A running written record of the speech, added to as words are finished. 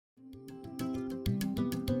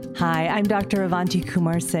Hi, I'm Dr. Avanti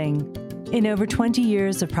Kumar Singh. In over 20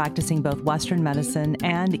 years of practicing both Western medicine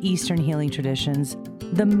and Eastern healing traditions,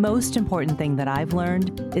 the most important thing that I've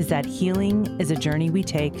learned is that healing is a journey we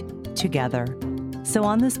take together. So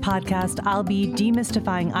on this podcast, I'll be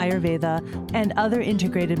demystifying Ayurveda and other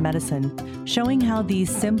integrated medicine, showing how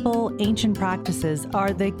these simple, ancient practices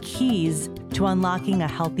are the keys to unlocking a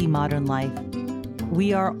healthy modern life.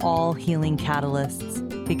 We are all healing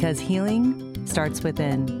catalysts because healing starts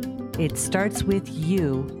within. It starts with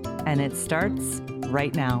you, and it starts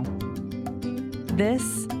right now. This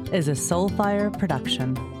is a Soulfire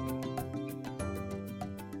production.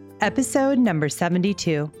 Episode number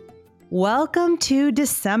 72. Welcome to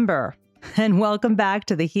December, and welcome back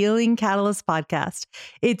to the Healing Catalyst podcast.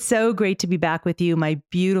 It's so great to be back with you, my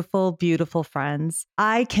beautiful, beautiful friends.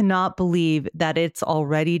 I cannot believe that it's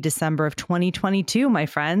already December of 2022, my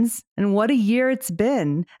friends, and what a year it's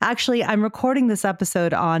been. Actually, I'm recording this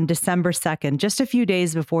episode on December 2nd, just a few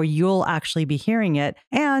days before you'll actually be hearing it,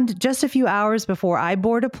 and just a few hours before I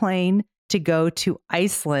board a plane to go to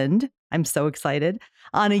Iceland. I'm so excited.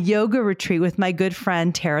 On a yoga retreat with my good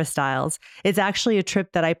friend, Tara Stiles. It's actually a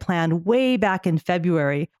trip that I planned way back in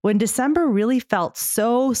February when December really felt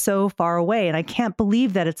so far away. And I can't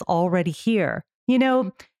believe that it's already here. You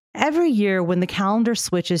know, every year when the calendar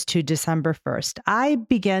switches to December 1st, I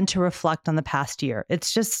begin to reflect on the past year.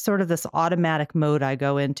 It's just sort of this automatic mode I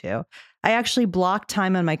go into. I actually block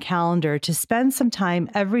time on my calendar to spend some time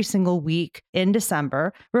every single week in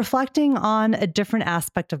December reflecting on a different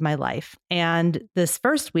aspect of my life. And this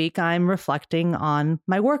first week, I'm reflecting on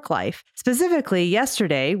my work life. Specifically,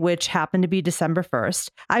 yesterday, which happened to be December 1st,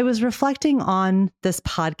 I was reflecting on this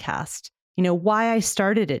podcast. You know, why I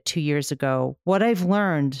started it 2 years ago, what I've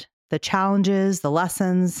learned, the challenges, the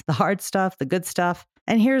lessons, the hard stuff, the good stuff.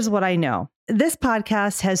 And here's what I know. This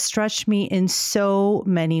podcast has stretched me in so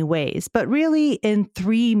many ways, but really in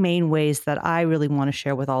three main ways that I really want to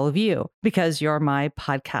share with all of you because you're my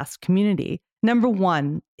podcast community. Number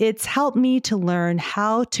one, it's helped me to learn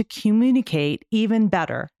how to communicate even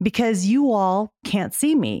better because you all can't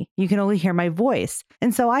see me. You can only hear my voice.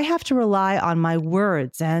 And so I have to rely on my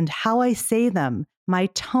words and how I say them, my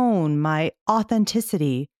tone, my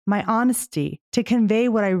authenticity, my honesty to convey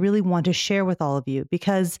what I really want to share with all of you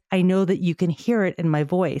because I know that you can hear it in my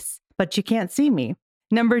voice, but you can't see me.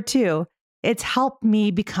 Number two, it's helped me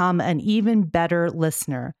become an even better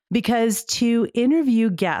listener because to interview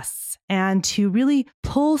guests and to really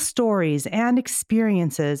pull stories and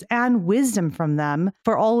experiences and wisdom from them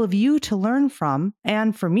for all of you to learn from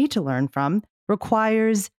and for me to learn from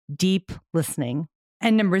requires deep listening.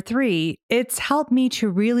 And number three, it's helped me to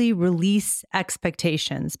really release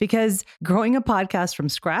expectations because growing a podcast from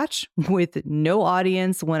scratch with no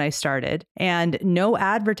audience when I started and no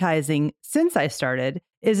advertising since I started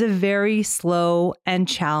is a very slow and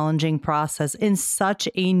challenging process in such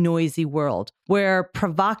a noisy world where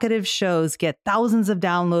provocative shows get thousands of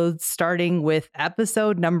downloads starting with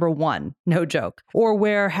episode number 1, no joke, or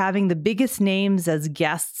where having the biggest names as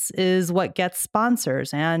guests is what gets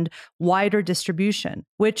sponsors and wider distribution,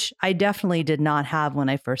 which I definitely did not have when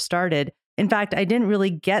I first started. In fact, I didn't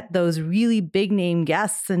really get those really big name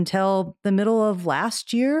guests until the middle of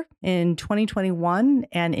last year in 2021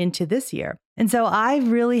 and into this year. And so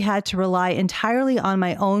I've really had to rely entirely on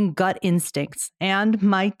my own gut instincts and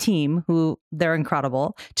my team, who they're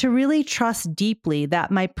incredible, to really trust deeply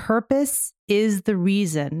that my purpose is the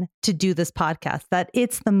reason to do this podcast, that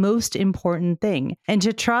it's the most important thing, and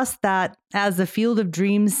to trust that, as the Field of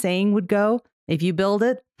Dreams saying would go, if you build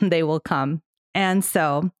it, they will come. And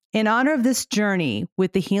so, in honor of this journey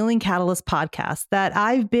with the Healing Catalyst podcast that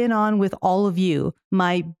I've been on with all of you,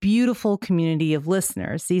 my beautiful community of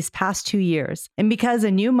listeners these past 2 years, and because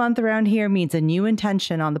a new month around here means a new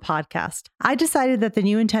intention on the podcast, I decided that the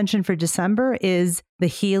new intention for December is the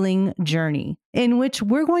healing journey, in which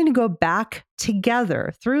we're going to go back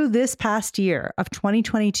together through this past year of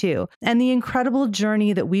 2022 and the incredible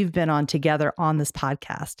journey that we've been on together on this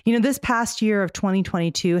podcast. You know, this past year of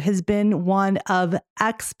 2022 has been one of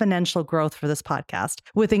exponential growth for this podcast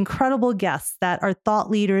with incredible guests that are thought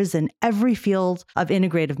leaders in every field of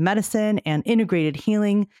integrative medicine and integrated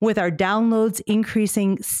healing, with our downloads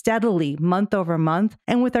increasing steadily month over month,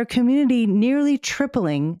 and with our community nearly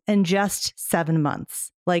tripling in just 7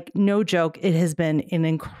 months. Like, no joke, it has been an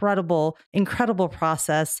incredible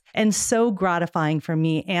process and so gratifying for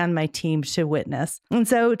me and my team to witness. And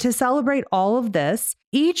so to celebrate all of this,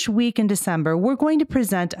 each week in December, we're going to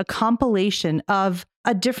present a compilation of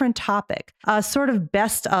a different topic, a sort of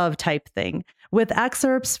best of type thing, with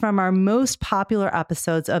excerpts from our most popular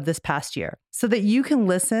episodes of this past year so that you can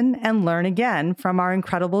listen and learn again from our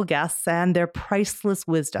incredible guests and their priceless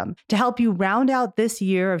wisdom to help you round out this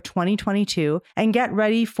year of 2022 and get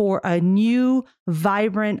ready for a new,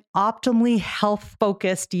 vibrant, optimally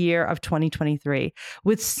health-focused year of 2023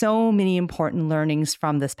 with so many important learnings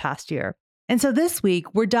from this past year. And so this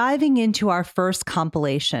week, we're diving into our first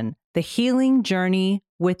compilation, The Healing Journey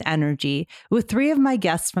with Energy, with three of my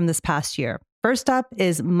guests from this past year. First up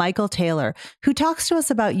is Michael Taylor, who talks to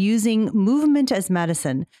us about using movement as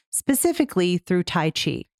medicine, specifically through Tai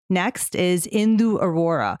Chi. Next is Indu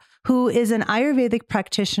Arora, who is an Ayurvedic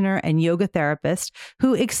practitioner and yoga therapist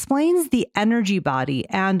who explains the energy body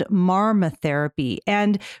and Marma therapy,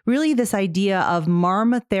 and really this idea of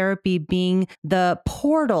Marma therapy being the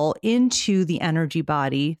portal into the energy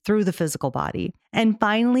body through the physical body. And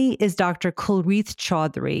finally is Dr. Kulreet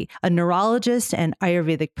Chaudhary, a neurologist and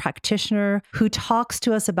Ayurvedic practitioner who talks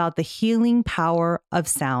to us about the healing power of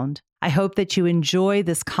sound. I hope that you enjoy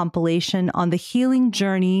this compilation on the healing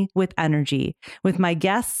journey with energy with my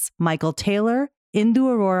guests, Michael Taylor, Indu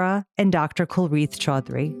Arora, and Dr. Kulreet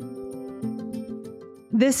Chaudhary.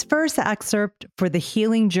 This first excerpt for the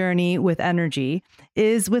healing journey with energy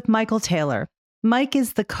is with Michael Taylor. Mike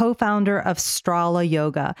is the co-founder of Strala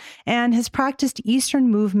Yoga and has practiced Eastern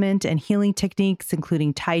movement and healing techniques,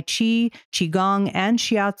 including Tai Chi, Qigong, and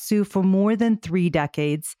Shiatsu for more than 3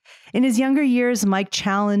 decades. In his younger years, Mike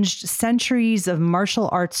challenged centuries of martial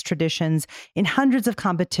arts traditions in hundreds of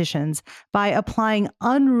competitions by applying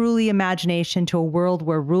unruly imagination to a world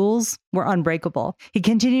where rules were unbreakable. He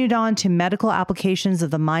continued on to medical applications of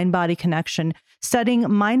the mind-body connection,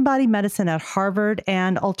 studying mind-body medicine at Harvard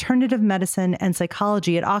and alternative medicine and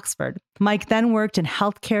psychology at Oxford. Mike then worked in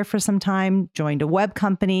healthcare for some time, joined a web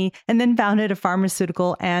company, and then founded a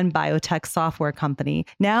pharmaceutical and biotech software company.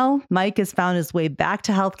 Now, Mike has found his way back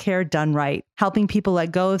to healthcare done right, helping people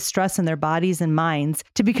let go of stress in their bodies and minds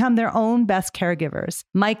to become their own best caregivers.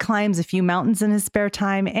 Mike climbs a few mountains in his spare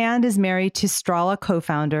time and is married to Strala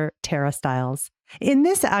co-founder Tara Stiles. In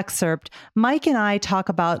this excerpt, Mike and I talk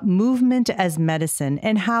about movement as medicine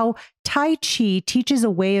and how Tai Chi teaches a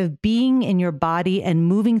way of being in your body and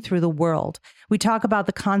moving through the world. We talk about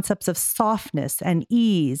the concepts of softness and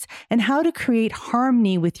ease and how to create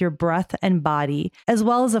harmony with your breath and body, as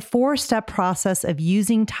well as a 4-step process of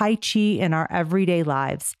using Tai Chi in our everyday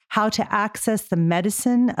lives, how to access the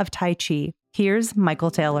medicine of Tai Chi. Here's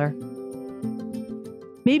Michael Taylor.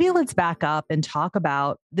 Maybe let's back up and talk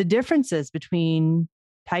about the differences between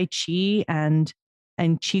Tai Chi and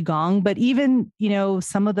Qigong, but even,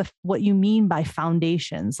 some of what you mean by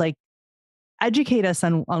foundations. Like, educate us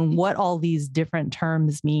on what all these different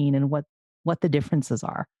terms mean and what the differences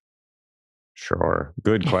are. Sure.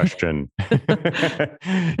 Good question.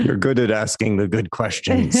 You're good at asking the good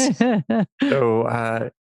questions.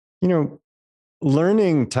 So,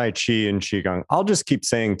 learning Tai Chi and Qigong, I'll just keep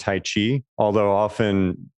saying Tai Chi, although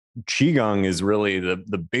often Qigong is really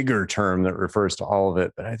the bigger term that refers to all of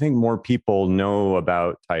it. But I think more people know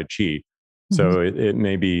about Tai Chi. So it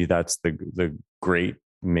maybe that's the great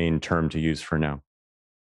main term to use for now.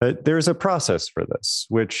 But there's a process for this,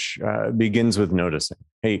 which begins with noticing,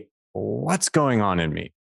 hey, what's going on in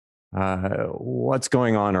me? What's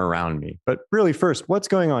going on around me? But really first, what's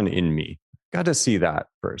going on in me? Got to see that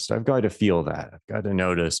first. I've got to feel that. I've got to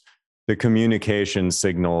notice the communication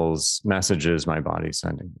signals, messages my body's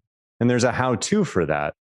sending. And there's a how-to for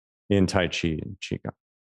that in Tai Chi and Qigong.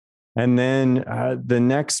 And then the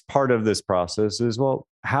next part of this process is, well,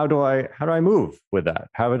 how do I move with that?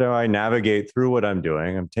 How do I navigate through what I'm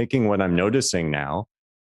doing? I'm taking what I'm noticing now,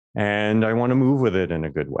 and I want to move with it in a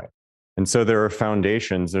good way. And so there are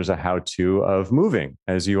foundations. There's a how-to of moving,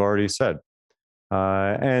 as you already said.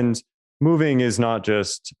 And moving is not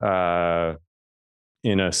just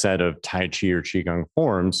in a set of Tai Chi or Qigong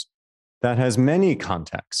forms. That has many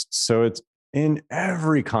contexts. So it's in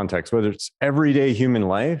every context, whether it's everyday human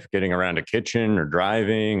life, getting around a kitchen or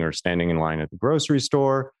driving or standing in line at the grocery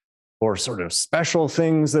store, or sort of special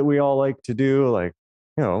things that we all like to do. Like,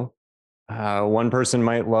 one person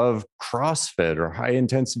might love CrossFit or high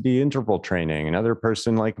intensity interval training. Another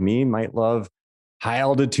person like me might love high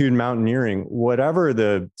altitude mountaineering. Whatever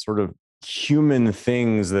the sort of human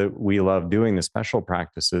things that we love doing, the special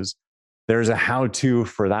practices, there's a how-to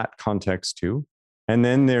for that context too. And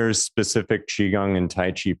then there's specific Qigong and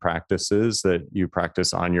Tai Chi practices that you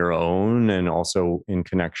practice on your own and also in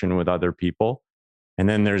connection with other people. And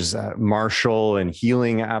then there's martial and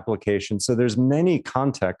healing applications. So there's many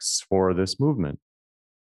contexts for this movement.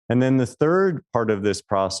 And then the third part of this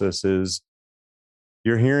process is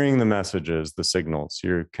You're hearing the messages, the signals.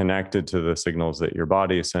 You're connected to the signals that your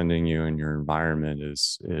body is sending you and your environment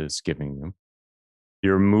is giving you.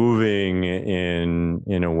 You're moving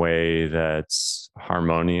in a way that's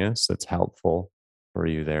harmonious, that's helpful for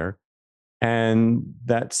you there. And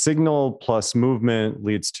that signal plus movement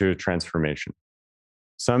leads to transformation.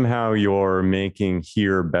 Somehow you're making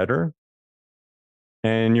here better,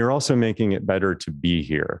 and you're also making it better to be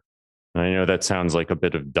here. And I know that sounds like a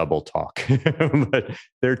bit of double talk, but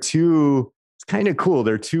they're two, it's kind of cool.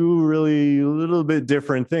 They're two really a little bit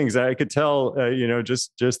different things. I could tell,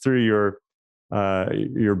 just through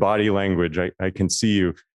your body language, I can see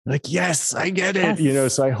you like, yes, I get it.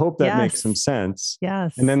 Yes. So I hope that makes Yes. some sense.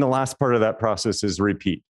 Yes. And then the last part of that process is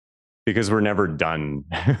repeat, because we're never done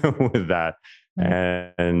with that.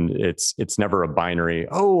 Right. And it's never a binary.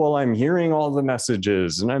 Oh, well, I'm hearing all the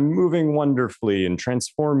messages and I'm moving wonderfully and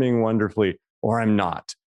transforming wonderfully, or I'm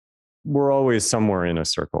not. We're always somewhere in a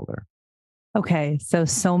circle there. Okay.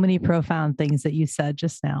 So many profound things that you said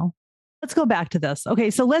just now. Let's go back to this. Okay.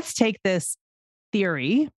 So let's take this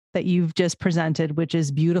theory that you've just presented, which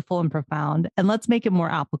is beautiful and profound, and let's make it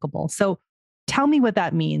more applicable. So tell me what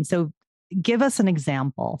that means. So give us an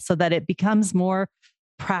example so that it becomes more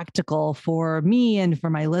practical for me and for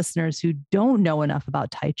my listeners who don't know enough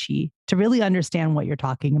about Tai Chi to really understand what you're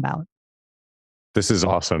talking about. This is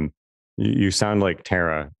awesome. You sound like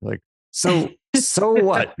Tara. Like, so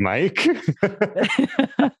what, Mike?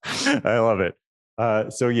 I love it.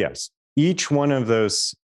 So yes, each one of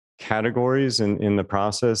those categories in the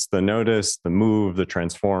process, the notice, the move, the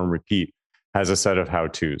transform, repeat, has a set of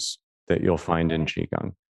how-tos that you'll find in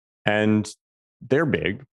Qigong. And they're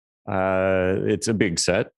big. It's a big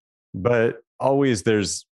set, but always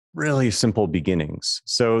there's really simple beginnings.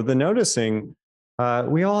 So the noticing,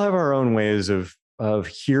 we all have our own ways of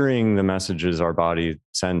hearing the messages our body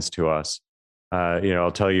sends to us.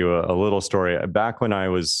 I'll tell you a little story. Back when I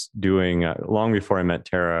was doing, long before I met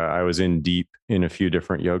Tara, I was in deep in a few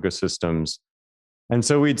different yoga systems. And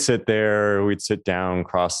so we'd sit there, we'd sit down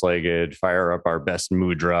cross-legged, fire up our best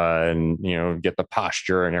mudra and, get the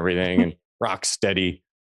posture and everything and rock steady.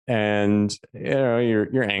 And,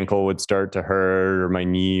 your ankle would start to hurt or my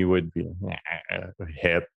knee would be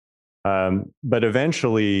hip. But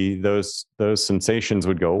eventually those sensations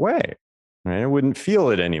would go away. Right? I wouldn't feel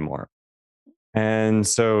it anymore. And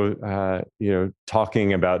so,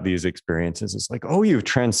 talking about these experiences, it's like, oh, you've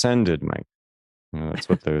transcended, Mike. That's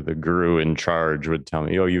what the guru in charge would tell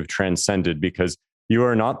me. Oh, you've transcended because you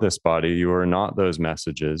are not this body. You are not those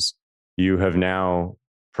messages. You have now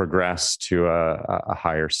progressed to a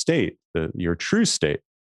higher state, your true state.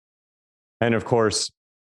 And of course,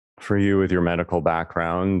 for you with your medical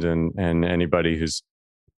background and anybody who's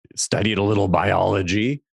studied a little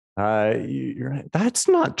biology, that's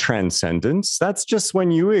not transcendence. That's just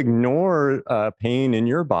when you ignore pain in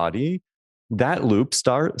your body, that loop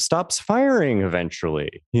stops firing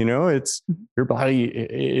eventually. It's your body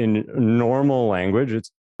in normal language.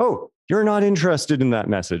 It's, oh, you're not interested in that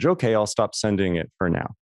message. Okay, I'll stop sending it for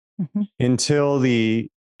now. Mm-hmm. Until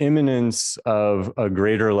the imminence of a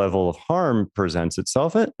greater level of harm presents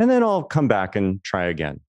itself, and then I'll come back and try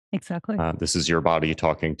again. Exactly. This is your body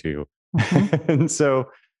talking to you. Mm-hmm. And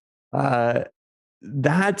so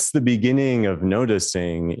that's the beginning of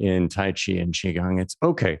noticing in Tai Chi and Qigong. It's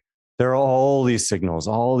okay. There are all these signals,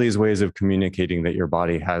 all these ways of communicating that your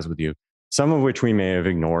body has with you, some of which we may have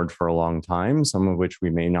ignored for a long time, some of which we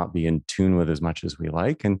may not be in tune with as much as we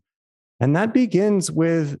like. And that begins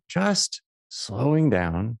with just slowing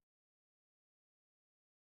down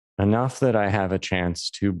enough that I have a chance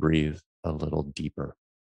to breathe a little deeper.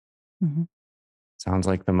 Mm-hmm. Sounds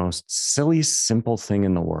like the most silly, simple thing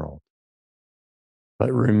in the world.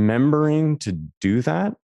 But remembering to do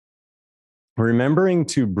that, remembering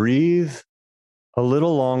to breathe a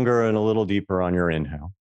little longer and a little deeper on your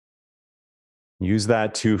inhale. Use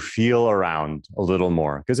that to feel around a little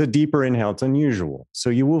more, because a deeper inhale, it's unusual. So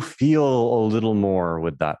you will feel a little more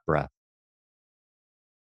with that breath.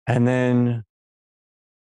 And then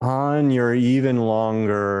on your even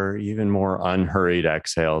longer, even more unhurried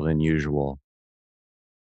exhale than usual,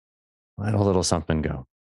 let a little something go.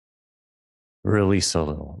 Release a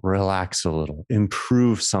little, relax a little,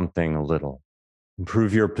 improve something a little,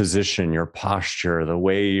 improve your position, your posture, the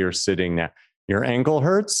way you're sitting now. Your ankle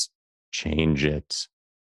hurts? Change it.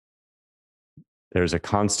 There's a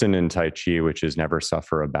constant in Tai Chi, which is never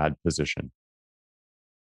suffer a bad position.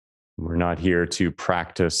 We're not here to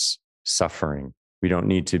practice suffering. We don't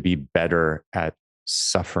need to be better at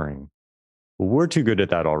suffering. We're too good at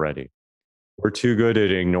that already. We're too good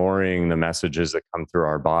at ignoring the messages that come through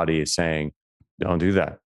our body saying, don't do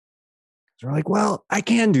that. They're like, well, I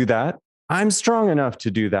can do that. I'm strong enough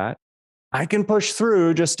to do that. I can push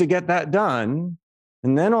through just to get that done.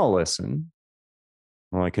 And then I'll listen.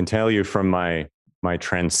 Well, I can tell you from my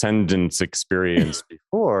transcendence experience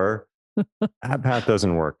before, that path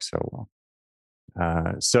doesn't work so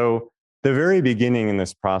well. So the very beginning in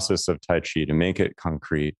this process of Tai Chi, to make it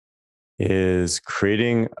concrete, is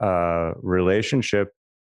creating a relationship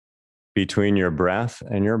between your breath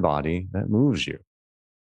and your body that moves you.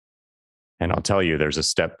 And I'll tell you, there's a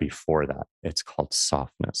step before that. It's called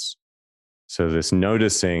softness. So this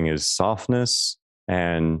noticing is softness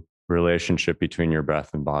and relationship between your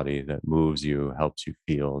breath and body that moves you, helps you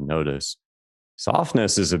feel, notice.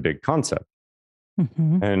 Softness is a big concept.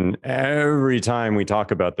 Mm-hmm. And every time we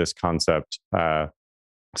talk about this concept,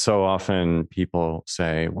 so often people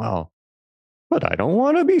say, well, but I don't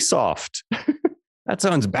want to be soft. That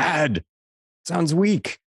sounds bad. It sounds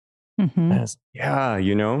weak. Mm-hmm.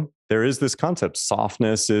 Yeah, there is this concept.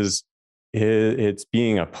 Softness it's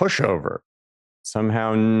being a pushover,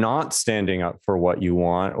 somehow not standing up for what you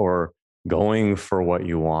want or going for what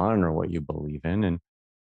you want or what you believe in.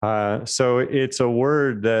 And so it's a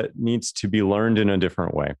word that needs to be learned in a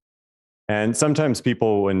different way. And sometimes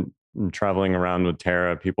people, when traveling around with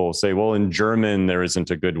Tara, people will say, well, in German, there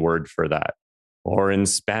isn't a good word for that. Or in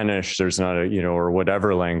Spanish, there's not or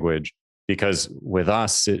whatever language, because with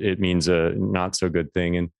us, it means a not so good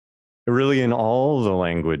thing. And really in all the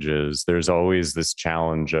languages, there's always this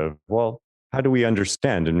challenge of, well, how do we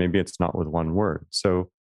understand? And maybe it's not with one word. So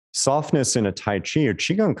softness in a Tai Chi or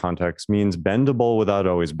Qigong context means bendable without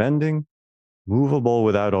always bending, movable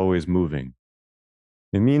without always moving.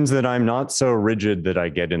 It means that I'm not so rigid that I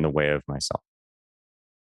get in the way of myself.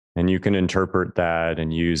 And you can interpret that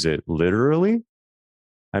and use it literally.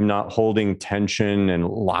 I'm not holding tension and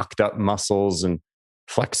locked up muscles and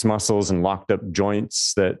flex muscles and locked up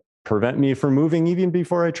joints that prevent me from moving even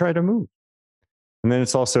before I try to move. And then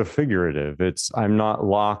it's also figurative. I'm not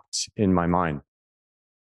locked in my mind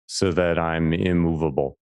so that I'm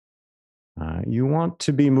immovable. You want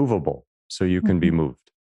to be movable so you can be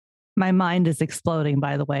moved. My mind is exploding,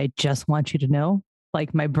 by the way. Just want you to know,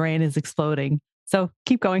 like my brain is exploding. So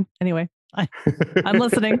keep going. Anyway, I'm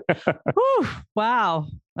listening. Whew, wow.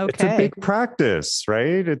 Okay. It's a big practice,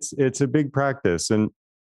 right? It's a big practice. And,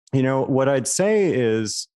 what I'd say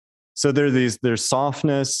is, so there's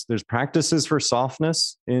softness, there's practices for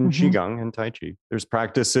softness in Qigong and Tai Chi. There's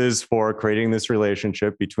practices for creating this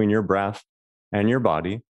relationship between your breath and your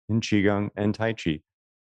body in Qigong and Tai Chi.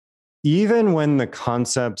 Even when the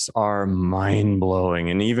concepts are mind-blowing,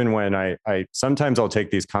 and even when I sometimes I'll take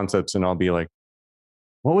these concepts and I'll be like,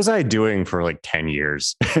 what was I doing for like 10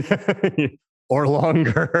 years or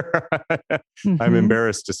longer? I'm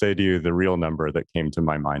embarrassed to say to you the real number that came to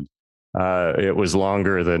my mind. It was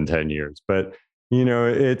longer than 10 years, but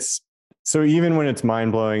it's so even when it's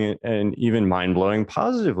mind-blowing and even mind-blowing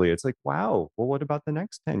positively, it's like, wow, well, what about the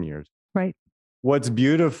next 10 years? Right. What's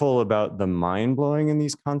beautiful about the mind-blowing in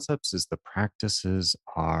these concepts is the practices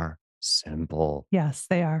are simple. Yes,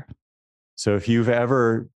 they are. So if you've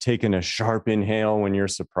ever taken a sharp inhale when you're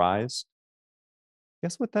surprised,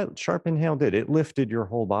 guess what that sharp inhale did? It lifted your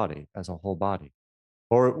whole body as a whole body.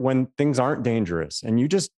 Or when things aren't dangerous and you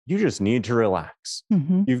just need to relax.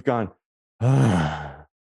 You've gone, ah.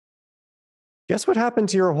 Guess what happened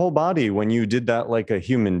to your whole body when you did that like a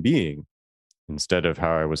human being instead of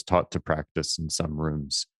how I was taught to practice in some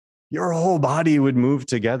rooms? Your whole body would move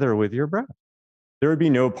together with your breath. There would be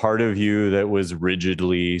no part of you that was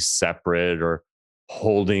rigidly separate or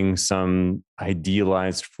holding some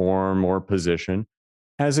idealized form or position.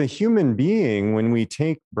 As a human being, when we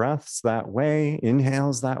take breaths that way,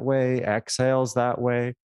 inhales that way, exhales that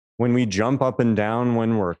way, when we jump up and down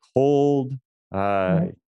when we're cold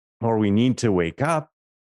or we need to wake up,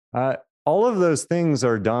 all of those things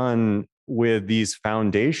are done with these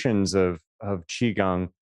foundations of Qigong,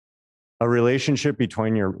 a relationship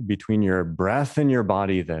between your breath and your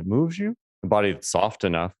body that moves you, a body that's soft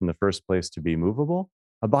enough in the first place to be movable.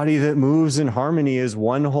 A body that moves in harmony is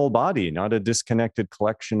one whole body, not a disconnected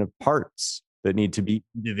collection of parts that need to be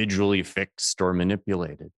individually fixed or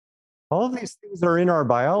manipulated. All of these things are in our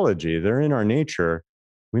biology. They're in our nature.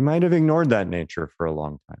 We might have ignored that nature for a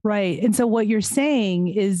long time. Right. And so what you're saying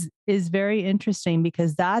is very interesting,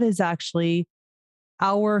 because that is actually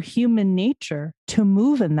our human nature to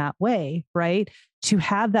move in that way, right? To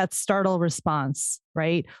have that startle response,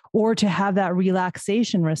 right? Or to have that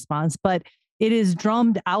relaxation response. But it is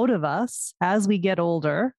drummed out of us as we get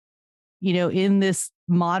older, in this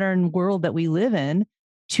modern world that we live in,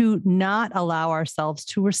 to not allow ourselves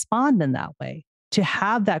to respond in that way, to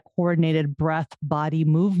have that coordinated breath body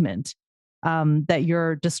movement. that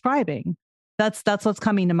you're describing. That's what's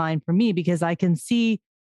coming to mind for me, because I can see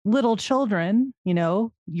little children,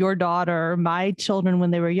 your daughter, my children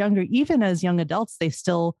when they were younger, even as young adults, they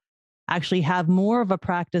still actually have more of a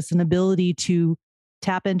practice and ability to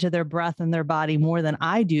tap into their breath and their body more than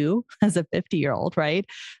I do as a 50-year-old, right?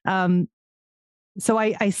 So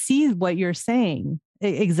I see what you're saying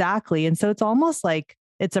exactly. And so it's almost like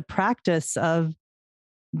it's a practice of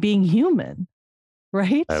being human,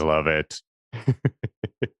 right? I love it.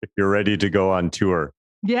 You're ready to go on tour.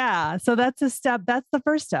 Yeah. So that's a step. That's the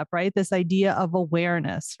first step, right? This idea of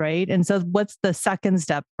awareness, right? And so what's the second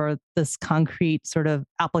step for this concrete sort of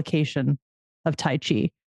application of Tai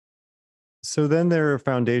Chi? So then there are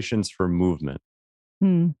foundations for movement.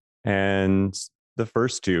 Mm. And the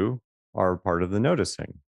first two are part of the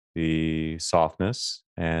noticing, the softness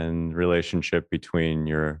and relationship between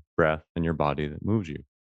your breath and your body that moves you.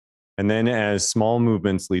 And then as small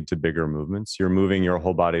movements lead to bigger movements, you're moving your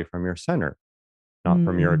whole body from your center, not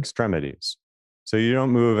from your extremities. So you don't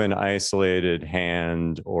move an isolated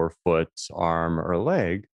hand or foot, arm, or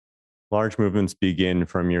leg. Large movements begin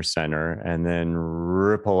from your center and then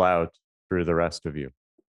ripple out through the rest of you.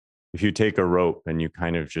 If you take a rope and you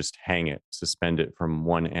kind of just hang it, suspend it from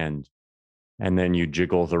one end, and then you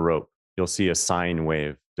jiggle the rope, you'll see a sine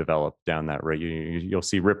wave develop down that rope. You'll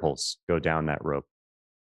see ripples go down that rope.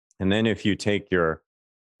 And then if you take your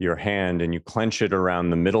hand and you clench it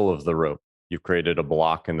around the middle of the rope, you've created a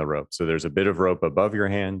block in the rope. So there's a bit of rope above your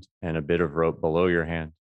hand and a bit of rope below your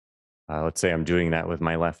hand. Let's say I'm doing that with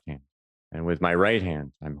my left hand. And with my right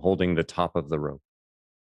hand, I'm holding the top of the rope.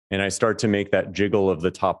 And I start to make that jiggle of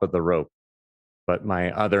the top of the rope, but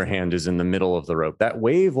my other hand is in the middle of the rope. That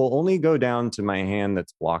wave will only go down to my hand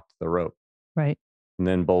that's blocked the rope. Right. And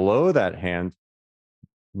then below that hand,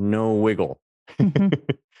 no wiggle.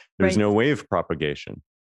 There's Right. no wave propagation.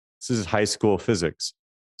 This is high school physics.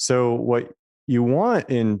 So what you want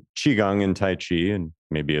in Qigong and Tai Chi, and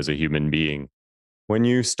maybe as a human being, when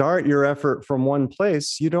you start your effort from one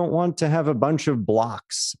place, you don't want to have a bunch of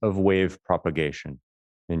blocks of wave propagation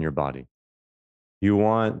in your body. You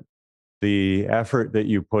want the effort that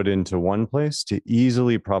you put into one place to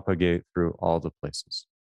easily propagate through all the places.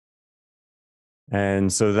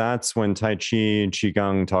 And so that's when Tai Chi and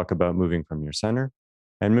Qigong talk about moving from your center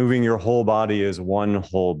and moving your whole body as one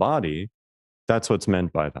whole body. That's what's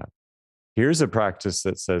meant by that. Here's a practice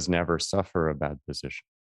that says never suffer a bad position.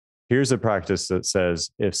 Here's a practice that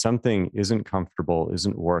says if something isn't comfortable,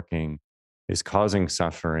 isn't working, is causing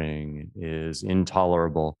suffering, is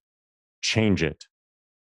intolerable, change it.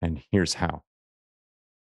 And here's how.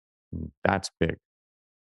 And that's big.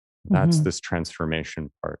 That's this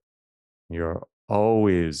transformation part. You're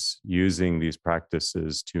always using these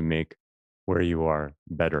practices to make where you are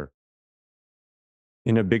better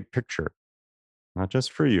in a big picture, not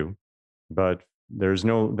just for you, but there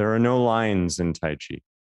are no lines in Tai Chi.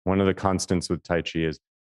 One of the constants with Tai Chi is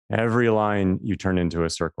every line you turn into a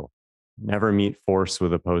circle. Never meet force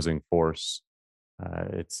with opposing force.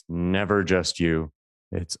 It's never just you.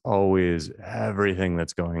 It's always everything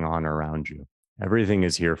that's going on around you. Everything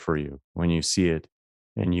is here for you when you see it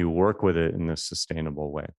and you work with it in this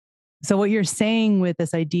sustainable way. So what you're saying with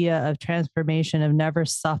this idea of transformation, of never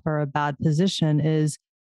suffer a bad position, is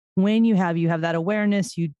when you have that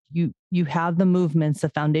awareness, you have the movements, the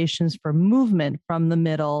foundations for movement from the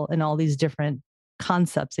middle and all these different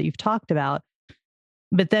concepts that you've talked about.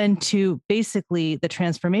 But then to basically the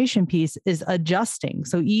transformation piece is adjusting.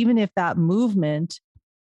 So even if that movement,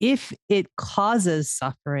 if it causes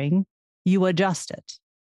suffering, you adjust it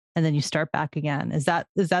and then you start back again. Is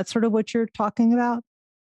that sort of what you're talking about?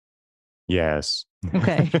 Yes.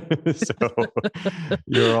 Okay. So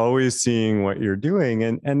you're always seeing what you're doing.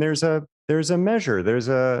 And there's a measure. There's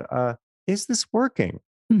is this working?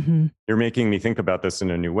 Mm-hmm. You're making me think about this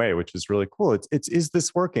in a new way, which is really cool. It's is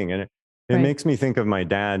this working? And it makes me think of my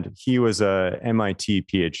dad. He was a MIT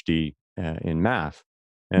PhD in math.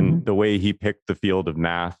 And the way he picked the field of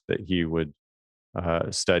math that he would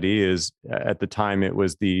study is at the time it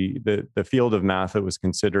was the field of math that was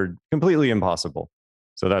considered completely impossible.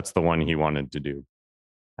 So that's the one he wanted to do.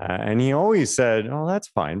 And he always said, oh, that's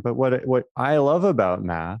fine. But what I love about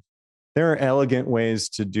math, there are elegant ways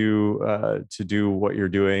to do what you're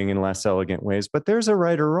doing in less elegant ways, but there's a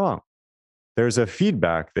right or wrong. There's a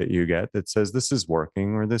feedback that you get that says this is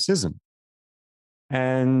working or this isn't.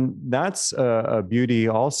 And that's a beauty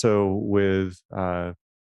also with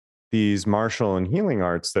these martial and healing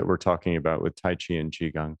arts that we're talking about with Tai Chi and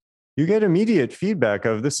Qigong. You get immediate feedback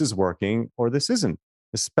of this is working or this isn't,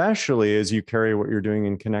 especially as you carry what you're doing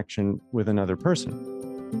in connection with another person.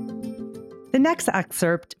 The next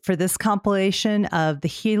excerpt for this compilation of the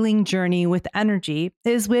healing journey with energy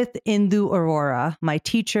is with Indu Arora, my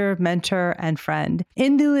teacher, mentor, and friend.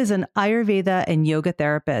 Indu is an Ayurveda and yoga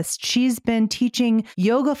therapist. She's been teaching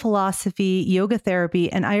yoga philosophy, yoga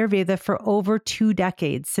therapy, and Ayurveda for over 2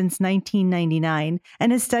 decades, since 1999,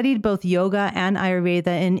 and has studied both yoga and Ayurveda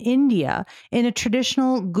in India in a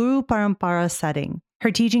traditional Guru Parampara setting. Her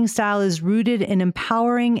teaching style is rooted in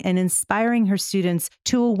empowering and inspiring her students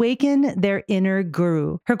to awaken their inner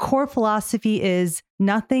guru. Her core philosophy is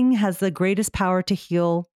nothing has the greatest power to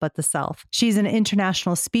heal but the self. She's an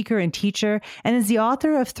international speaker and teacher and is the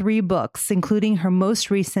author of 3 books, including her most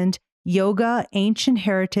recent, Yoga, Ancient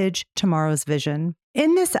Heritage, Tomorrow's Vision.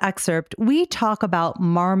 In this excerpt, we talk about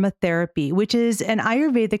marma therapy, which is an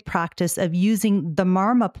Ayurvedic practice of using the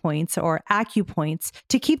marma points or acupoints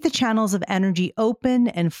to keep the channels of energy open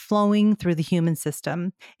and flowing through the human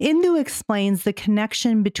system. Indu explains the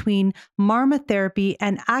connection between marma therapy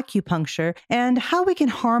and acupuncture and how we can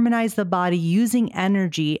harmonize the body using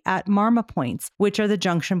energy at marma points, which are the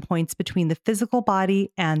junction points between the physical body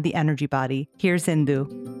and the energy body. Here's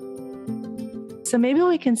Indu. So maybe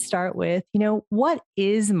we can start with, what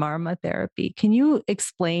is marma therapy? Can you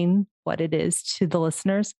explain what it is to the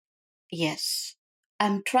listeners? Yes.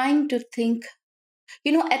 I'm trying to think,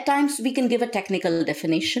 at times we can give a technical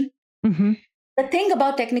definition. Mm-hmm. The thing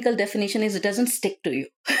about technical definition is it doesn't stick to you.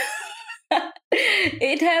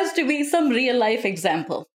 It has to be some real life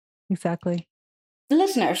example. Exactly.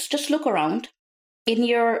 Listeners, just look around in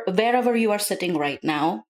wherever you are sitting right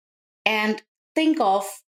now and think of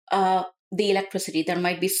the electricity. There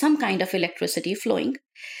might be some kind of electricity flowing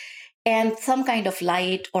and some kind of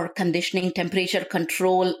light or conditioning, temperature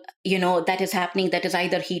control, that is happening, that is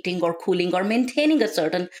either heating or cooling or maintaining a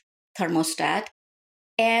certain thermostat.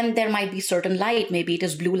 And there might be certain light. Maybe it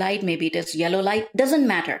is blue light, maybe it is yellow light, doesn't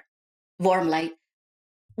matter. Warm light.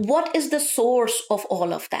 What is the source of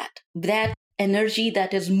all of that? That energy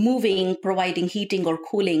that is moving, providing heating or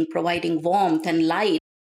cooling, providing warmth and light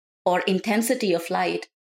or intensity of light.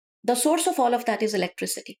 The source of all of that is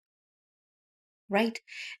electricity, right?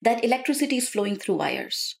 That electricity is flowing through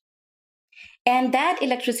wires. And that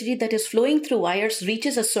electricity that is flowing through wires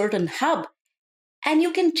reaches a certain hub. And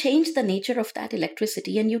you can change the nature of that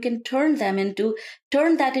electricity and you can turn that into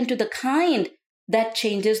the kind that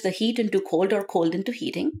changes the heat into cold or cold into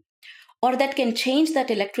heating, or that can change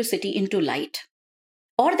that electricity into light.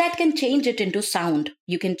 Or that can change it into sound.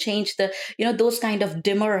 You can change those kind of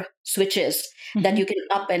dimmer switches that you can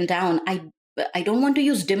up and down. I don't want to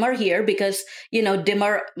use dimmer here because,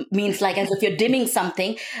 dimmer means like as if you're dimming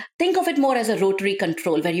something. Think of it more as a rotary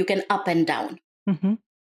control where you can up and down. Mm-hmm.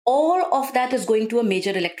 All of that is going to a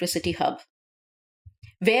major electricity hub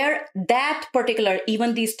where that particular,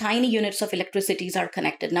 even these tiny units of electricities are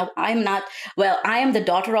connected. Now, I am the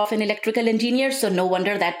daughter of an electrical engineer, so no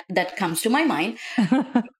wonder that comes to my mind.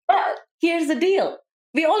 But here's the deal.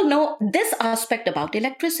 We all know this aspect about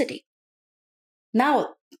electricity. Now,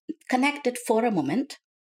 connect it for a moment.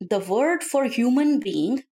 The word for human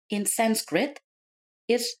being in Sanskrit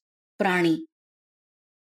is prani.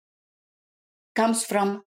 Comes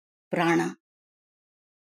from prana.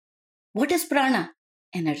 What is prana?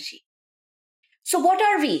 Energy. So what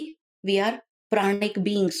are we? We are pranic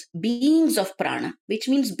beings, beings of prana, which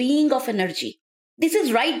means being of energy. This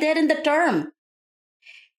is right there in the term.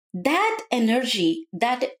 That energy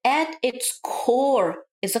that at its core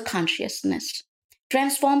is a consciousness,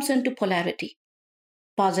 transforms into polarity.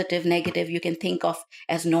 Positive, negative, you can think of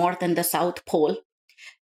as north and the south pole.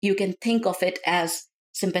 You can think of it as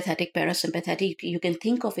sympathetic, parasympathetic. You can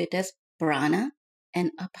think of it as prana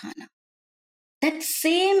and apana. That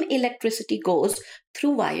same electricity goes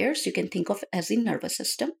through wires, you can think of as the nervous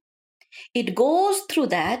system. It goes through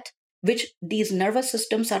that, which these nervous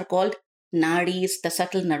systems are called nadis, the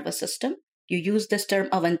subtle nervous system. You use this term,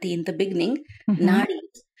 Avanti, in the beginning. Mm-hmm.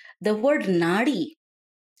 Nadis. The word nadi,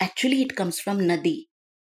 actually it comes from nadi.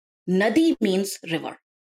 Nadi means river.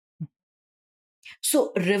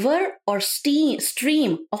 So river or stream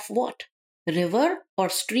of what? River or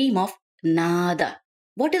stream of nada.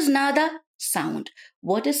 What is nada? Sound.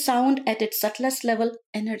 What is sound at its subtlest level?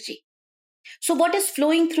 Energy. So what is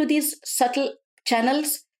flowing through these subtle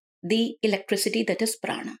channels? The electricity that is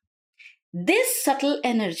prana. This subtle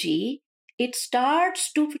energy, it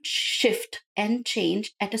starts to shift and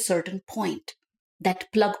change at a certain point.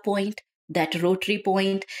 That plug point, that rotary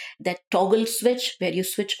point, that toggle switch where you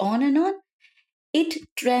switch on and on. it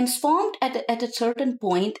transformed at a certain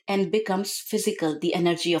point and becomes physical, the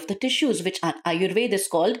energy of the tissues, which Ayurveda is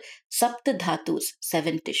called Saptadhatus,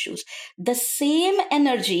 7 tissues. The same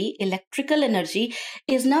energy, electrical energy,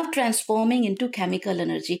 is now transforming into chemical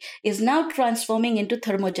energy, is now transforming into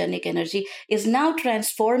thermogenic energy, is now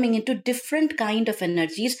transforming into different kind of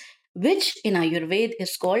energies, which in Ayurveda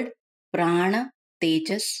is called Prana,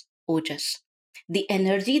 Tejas, Ojas. The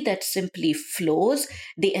energy that simply flows,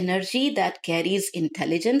 the energy that carries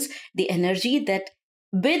intelligence, the energy that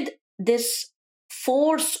with this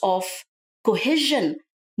force of cohesion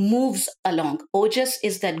moves along. Ojas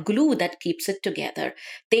is that glue that keeps it together.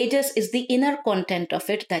 Tejas is the inner content of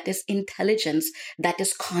it, that is intelligence, that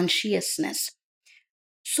is consciousness.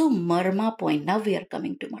 So Marma point, now we are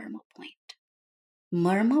coming to Marma point.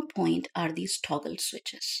 Marma point are these toggle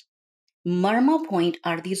switches. Marma point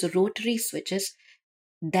are these rotary switches.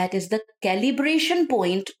 That is the calibration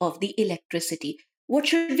point of the electricity. What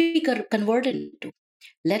should we convert it into?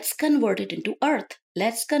 Let's convert it into earth.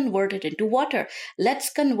 Let's convert it into water.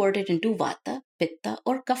 Let's convert it into vata, pitta,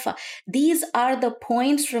 or kapha. These are the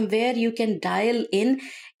points from where you can dial in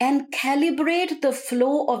and calibrate the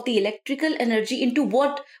flow of the electrical energy into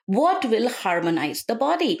what will harmonize the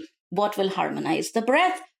body, what will harmonize the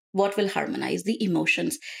breath, what will harmonize the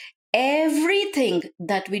emotions. Everything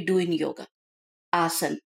that we do in yoga,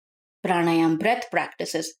 asana, pranayam, breath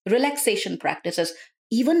practices, relaxation practices,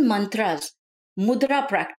 even mantras, mudra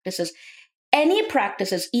practices, any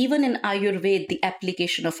practices, even in Ayurveda, the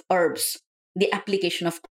application of herbs, the application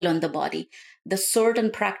of oil on the body, the certain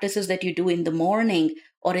practices that you do in the morning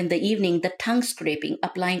or in the evening, the tongue scraping,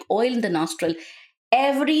 applying oil in the nostril,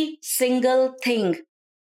 every single thing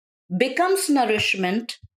becomes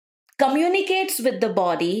nourishment, communicates with the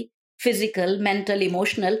body, physical, mental,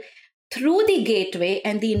 emotional, through the gateway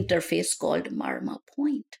and the interface called Marma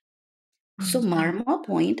point. So Marma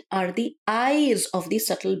point are the eyes of the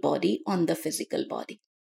subtle body on the physical body,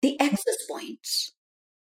 the access points.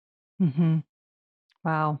 Mm-hmm.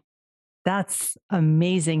 Wow. That's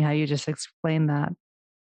amazing how you just explained that.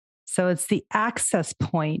 So it's the access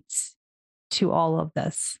points to all of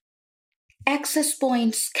this. Access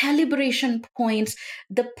points, calibration points,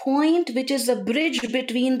 the point which is a bridge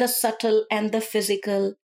between the subtle and the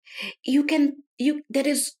physical. There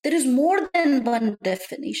is more than one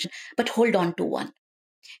definition, but hold on to one.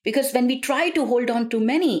 Because when we try to hold on to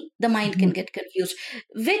many, the mind can get confused.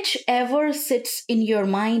 Whichever sits in your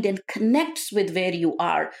mind and connects with where you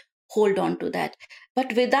are, hold on to that.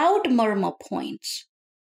 But without Marma points,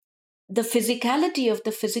 the physicality of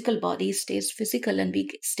the physical body stays physical and we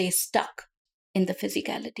stay stuck in the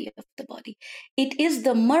physicality of the body. It is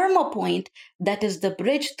the Marma point that is the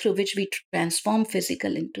bridge through which we transform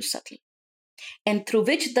physical into subtle, and through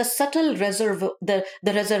which the subtle the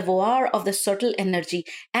reservoir of the subtle energy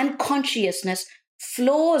and consciousness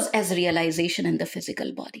flows as realization in the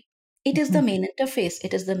physical body. It is the main interface.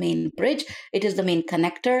 It is the main bridge. It is the main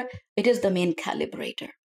connector. It is the main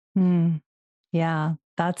calibrator. Yeah,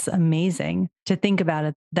 that's amazing to think about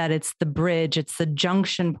it, that it's the bridge, it's the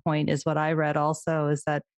junction point is what I read also, is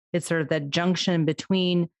that it's sort of that junction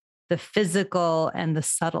between the physical and the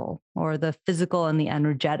subtle, or the physical and the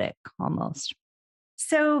energetic almost.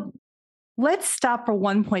 So let's stop for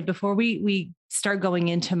one point before we start going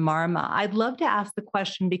into Marma. I'd love to ask the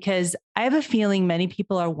question, because I have a feeling many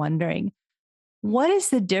people are wondering, what is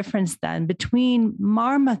the difference then between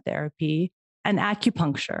Marma therapy and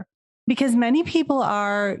acupuncture? Because many people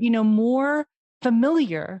are, more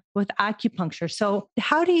familiar with acupuncture. So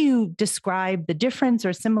how do you describe the difference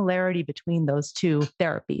or similarity between those two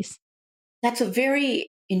therapies? That's a very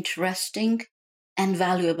interesting and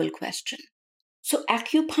valuable question. So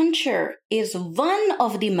acupuncture is one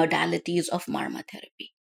of the modalities of Marma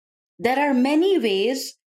therapy. There are many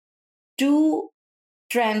ways to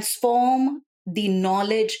transform the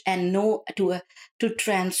knowledge and to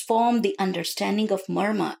transform the understanding of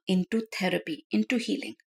Marma into therapy, into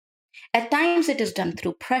healing. At times it is done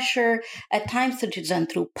through pressure, at times it is done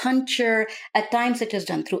through puncture, at times it is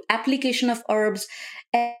done through application of herbs,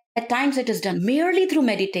 at times it is done merely through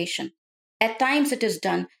meditation, at times it is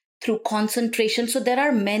done through concentration. So there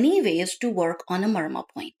are many ways to work on a Marma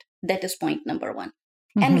point. That is point number one.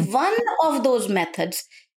 And one of those methods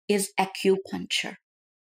is acupuncture.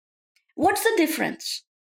 What's the difference?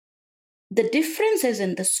 The difference is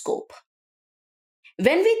in the scope.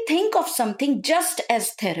 When we think of something just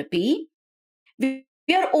as therapy, we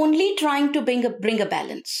are only trying to bring a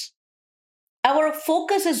balance. Our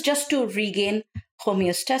focus is just to regain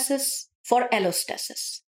homeostasis for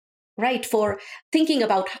allostasis. right? For thinking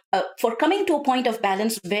about, for coming to a point of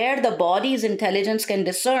balance where the body's intelligence can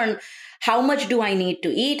discern how much do I need to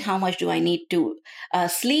eat, how much do I need to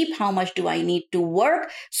sleep, how much do I need to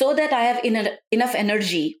work, so that I have enough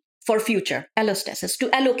energy for future allostasis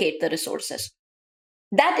to allocate the resources.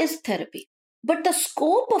 That is therapy. But the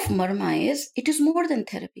scope of marma is, it is more than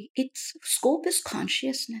therapy. Its scope is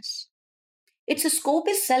consciousness. Its scope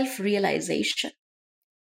is self-realization.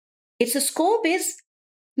 Its scope is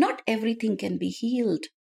not everything can be healed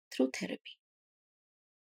through therapy.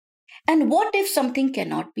 And what if something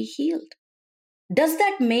cannot be healed? Does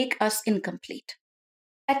that make us incomplete?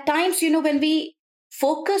 At times, when we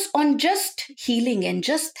focus on just healing and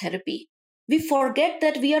just therapy, we forget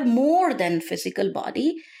that we are more than physical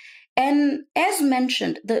body. And as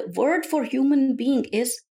mentioned, the word for human being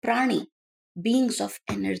is prani, beings of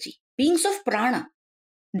energy, beings of prana.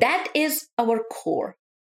 That is our core.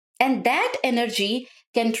 And that energy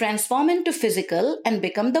can transform into physical and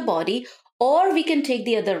become the body, or we can take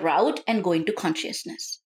the other route and go into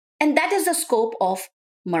consciousness. And that is the scope of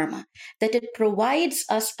marma, that it provides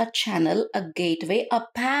us a channel, a gateway, a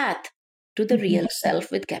path to the real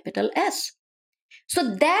self with capital S.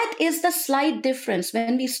 So that is the slight difference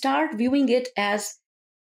when we start viewing it as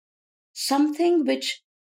something which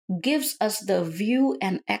gives us the view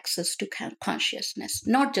and access to consciousness,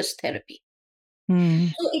 not just therapy.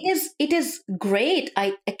 So it is great.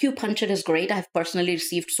 Acupuncture is great. I've personally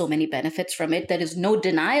received so many benefits from it. There is no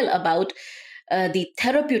denial about the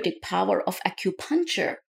therapeutic power of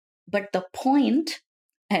acupuncture. But the point,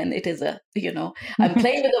 and it is I'm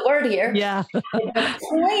playing with the word here. Yeah. The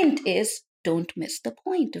point is, don't miss the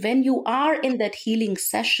point. When you are in that healing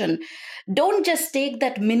session, don't just take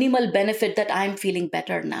that minimal benefit that I'm feeling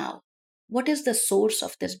better now. What is the source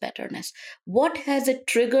of this betterness? What has it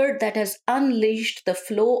triggered that has unleashed the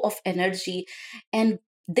flow of energy? And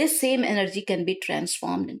this same energy can be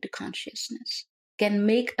transformed into consciousness, can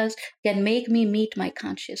make me meet my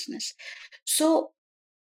consciousness. So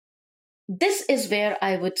this is where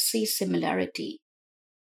I would see similarity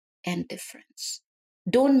and difference.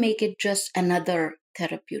 Don't make it just another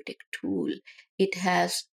therapeutic tool. It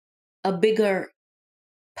has a bigger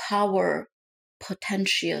power,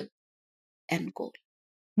 potential, and goal.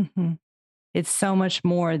 Mm-hmm. It's so much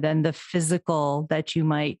more than the physical that you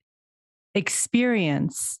might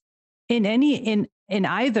experience in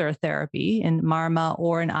either therapy, in marma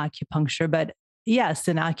or in acupuncture. But yes,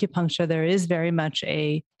 in acupuncture, there is very much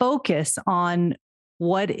a focus on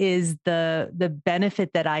what is the benefit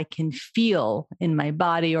that I can feel in my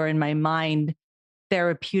body or in my mind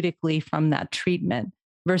therapeutically from that treatment,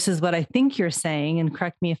 versus what I think you're saying, and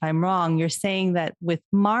correct me if I'm wrong, you're saying that with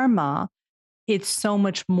marma, it's so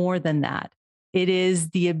much more than that. It is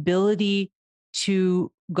the ability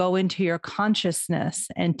to go into your consciousness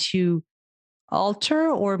and to alter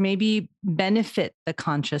or maybe benefit the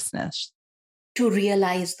consciousness. To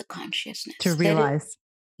realize the consciousness. To realize.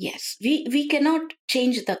 Yes, we cannot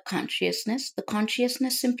change the consciousness. The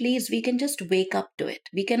consciousness simply is, we can just wake up to it.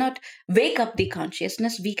 We cannot wake up the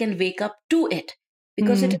consciousness. We can wake up to it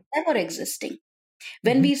because it is ever existing.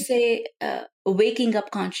 When we say waking up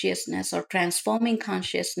consciousness or transforming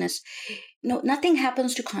consciousness, no, nothing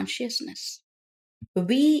happens to consciousness.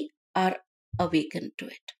 We are awakened to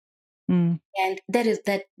it. And that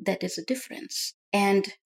is a difference.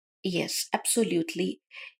 And yes, absolutely.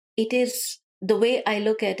 It is, the way I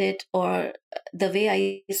look at it, or the way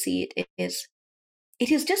I see it is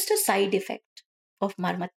just a side effect of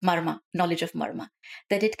marma, knowledge of marma,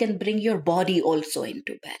 that it can bring your body also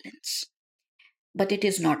into balance. But it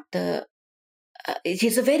is not it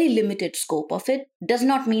is a very limited scope of it. Does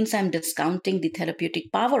not mean I'm discounting the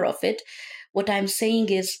therapeutic power of it. What I'm saying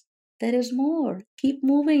is, there is more. Keep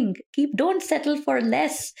moving. Don't settle for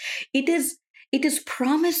less. It is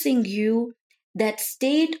promising you that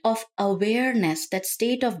state of awareness, that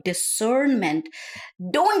state of discernment.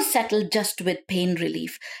 Don't settle just with pain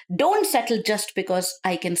relief. Don't settle just because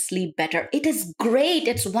I can sleep better. It is great.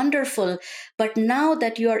 It's wonderful. But now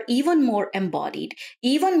that you are even more embodied,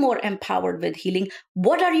 even more empowered with healing,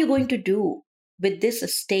 what are you going to do with this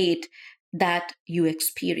state that you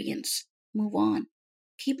experience? Move on.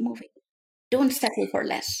 Keep moving. Don't settle for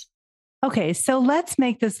less. Okay, so let's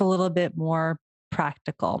make this a little bit more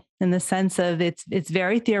practical, in the sense of it's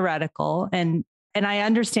very theoretical, and I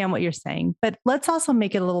understand what you're saying, but let's also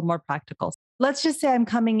make it a little more practical. Let's just say I'm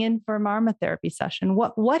coming in for a marma therapy session.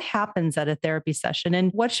 What happens at a therapy session,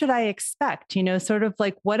 and what should I expect? Sort of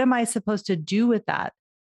like, what am I supposed to do with that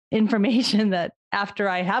information that after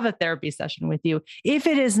I have a therapy session with you, if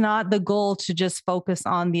it is not the goal to just focus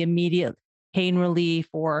on the immediate pain relief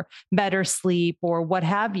or better sleep or what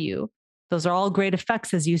have you. Those are all great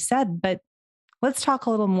effects, as you said, but let's talk a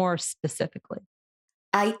little more specifically.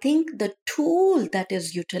 I think the tool that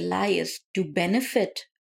is utilized to benefit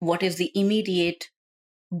what is the immediate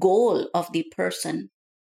goal of the person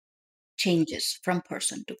changes from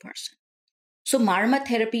person to person. So marma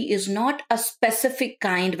therapy is not a specific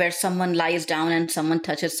kind where someone lies down and someone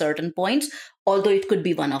touches certain points, although it could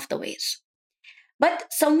be one of the ways. But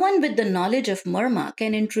someone with the knowledge of marma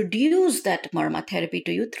can introduce that marma therapy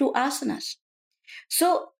to you through asanas.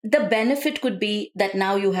 So the benefit could be that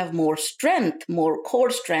now you have more strength, more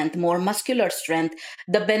core strength, more muscular strength.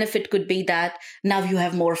 The benefit could be that now you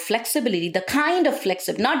have more flexibility, the kind of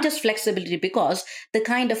flexibility, not just flexibility, because the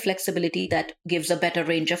kind of flexibility that gives a better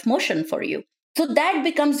range of motion for you. So that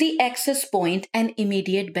becomes the access point and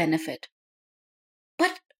immediate benefit.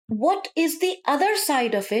 But what is the other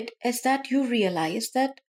side of it is that you realize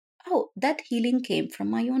that, oh, that healing came from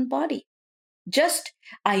my own body. Just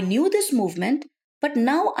I knew this movement, but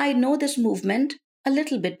now I know this movement a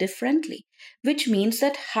little bit differently, which means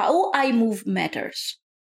that how I move matters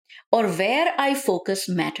or where I focus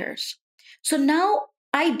matters. So now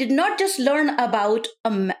I did not just learn about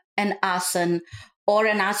an asana or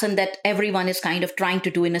an asana that everyone is kind of trying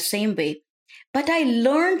to do in the same way, but I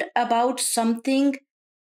learned about something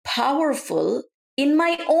powerful in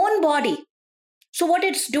my own body. So what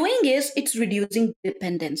it's doing is it's reducing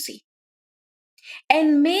dependency.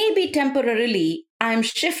 And maybe temporarily, I'm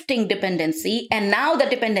shifting dependency, and now the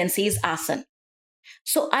dependency is asana.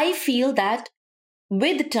 So I feel that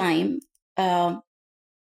with time,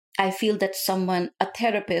 I feel that someone, a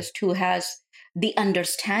therapist who has the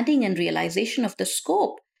understanding and realization of the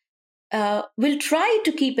scope, will try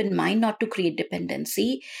to keep in mind not to create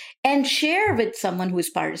dependency and share with someone who is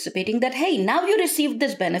participating that, hey, now you received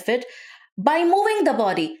this benefit by moving the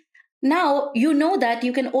body. Now you know that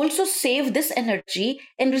you can also save this energy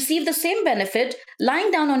and receive the same benefit lying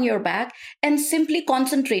down on your back and simply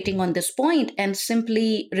concentrating on this point and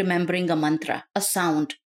simply remembering a mantra, a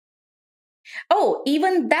sound. Oh,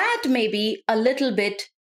 even that may be a little bit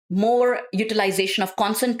more utilization of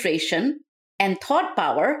concentration and thought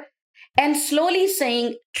power, and slowly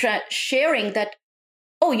sharing that,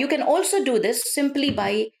 oh, you can also do this simply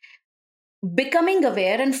by becoming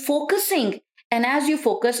aware and focusing. And as you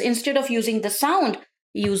focus, instead of using the sound,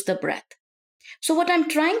 use the breath. So what I'm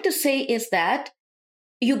trying to say is that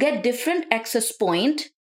you get different access point,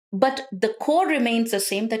 but the core remains the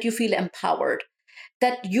same, that you feel empowered,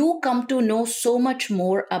 that you come to know so much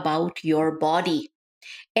more about your body.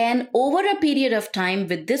 And over a period of time,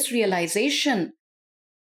 with this realization,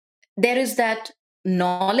 there is that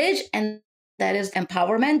knowledge and there is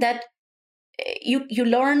empowerment that you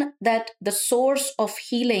learn that the source of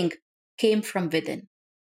healing came from within.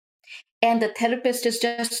 And the therapist is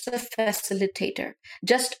just a facilitator,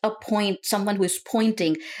 just a point, someone who is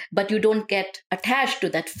pointing, but you don't get attached to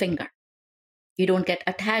that finger. You don't get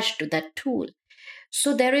attached to that tool.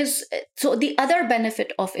 So the other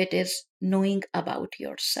benefit of it is knowing about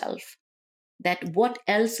yourself, that what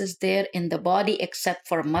else is there in the body except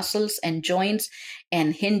for muscles and joints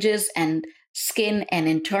and hinges and skin and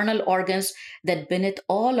internal organs, that beneath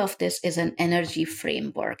all of this is an energy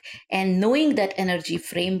framework. And knowing that energy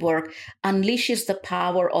framework unleashes the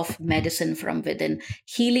power of medicine from within,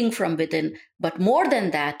 healing from within, but more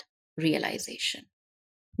than that, realization.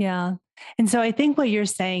 Yeah. And so I think what you're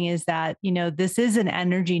saying is that, this is an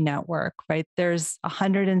energy network, right? There's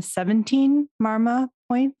 117 marma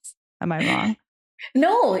points. Am I wrong?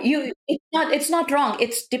 No, it's not wrong.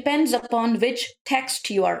 It depends upon which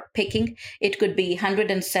text you are picking. It could be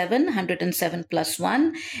 107 plus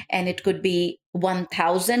 1, and it could be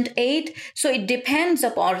 1008. So it depends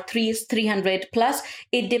upon 300 plus.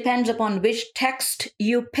 It depends upon which text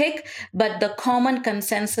you pick, but the common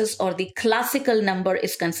consensus or the classical number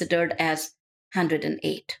is considered as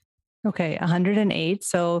 108. Okay, 108.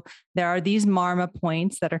 So there are these marma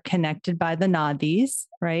points that are connected by the nadis,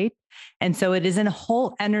 right? And so it is in a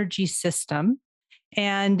whole energy system.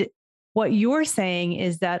 And what you're saying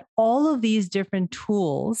is that all of these different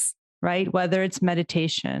tools, right, whether it's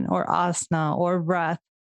meditation or asana or breath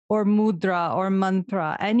or mudra or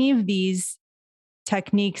mantra, any of these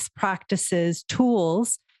techniques, practices,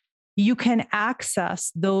 tools, you can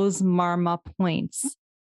access those marma points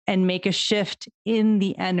and make a shift in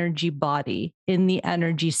the energy body, in the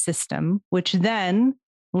energy system, which then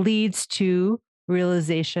leads to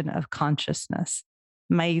realization of consciousness.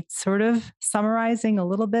 Am I sort of summarizing a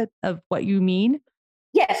little bit of what you mean?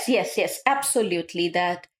 Yes, absolutely.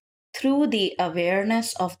 That through the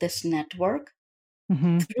awareness of this network,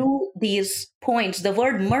 through these points. The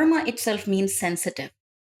word marma itself means sensitive,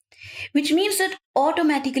 which means it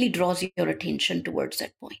automatically draws your attention towards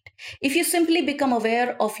that point. If you simply become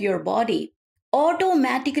aware of your body,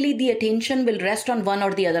 automatically the attention will rest on one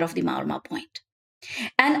or the other of the marma point.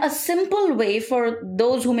 And a simple way for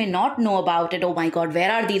those who may not know about it, oh my God,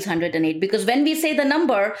 where are these 108? Because when we say the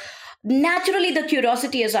number, naturally the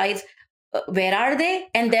curiosity arises, where are they?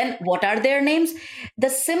 And then what are their names? The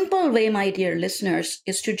simple way, my dear listeners,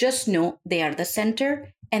 is to just know they are the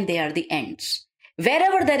center and they are the ends.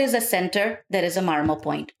 Wherever there is a center, there is a marma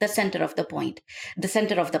point, the center of the point, the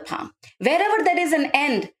center of the palm. Wherever there is an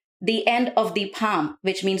end, the end of the palm,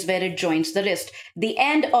 which means where it joins the wrist, the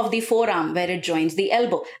end of the forearm, where it joins the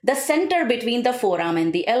elbow, the center between the forearm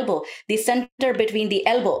and the elbow, the center between the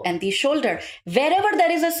elbow and the shoulder. Wherever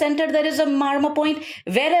there is a center, there is a marma point.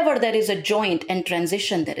 Wherever there is a joint and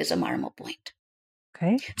transition, there is a marma point.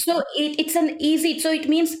 Okay. So it's an easy, so it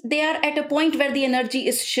means they are at a point where the energy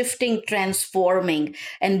is shifting, transforming,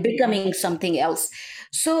 and becoming something else.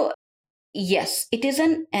 So yes, it is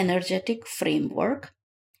an energetic framework.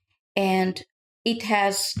 And it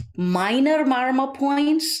has minor marma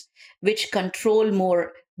points, which control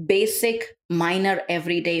more basic, minor,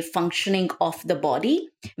 everyday functioning of the body,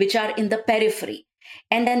 which are in the periphery.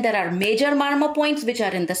 And then there are major marma points, which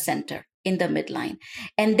are in the center, in the midline.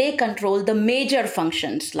 And they control the major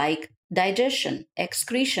functions like digestion,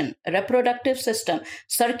 excretion, reproductive system,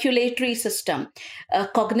 circulatory system,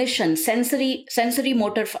 cognition, sensory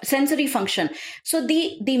function. So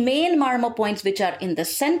the main marma points which are in the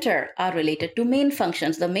center are related to main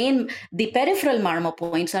functions. The peripheral marma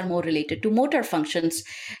points are more related to motor functions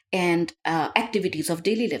and activities of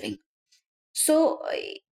daily living. So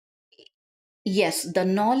yes, the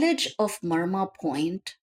knowledge of marma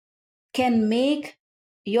point can make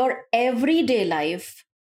your everyday life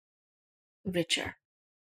richer,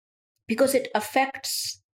 because it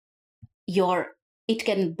affects it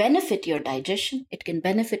can benefit your digestion, it can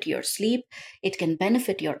benefit your sleep, it can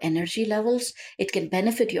benefit your energy levels, it can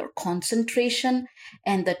benefit your concentration,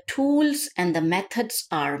 and the tools and the methods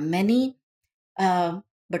are many,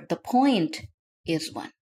 but the point is one.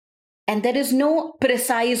 And there is no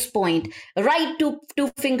precise point, right two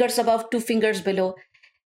fingers above, 2 fingers below.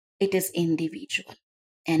 It is individual.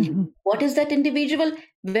 And what is that individual?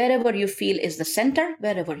 Wherever you feel is the center,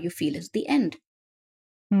 wherever you feel is the end.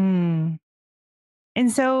 And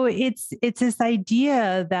so it's this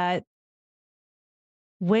idea that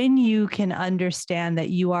when you can understand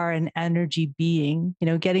that you are an energy being,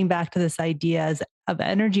 getting back to this idea of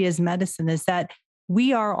energy as medicine, is that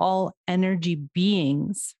we are all energy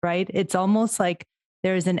beings, right? It's almost like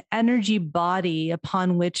there's an energy body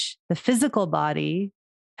upon which the physical body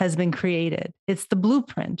has been created. It's the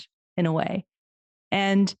blueprint in a way.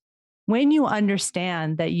 And when you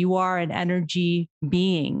understand that you are an energy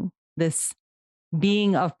being, this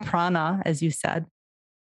being of prana, as you said,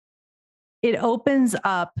 it opens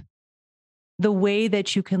up the way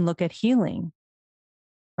that you can look at healing,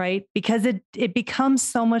 right? Because it becomes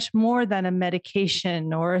so much more than a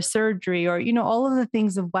medication or a surgery or, all of the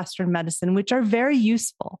things of Western medicine, which are very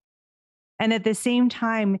useful. And at the same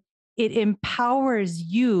time, it empowers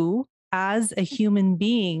you as a human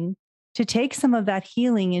being to take some of that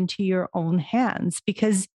healing into your own hands,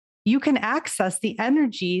 because you can access the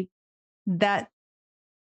energy that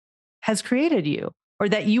has created you, or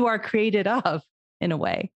that you are created of, in a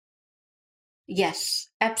way. Yes,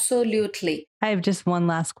 absolutely. I have just one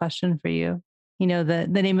last question for you. The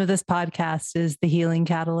name of this podcast is The Healing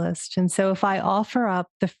Catalyst. And so if I offer up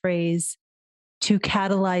the phrase to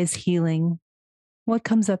catalyze healing, what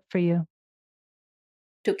comes up for you?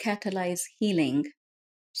 To catalyze healing,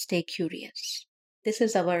 stay curious. This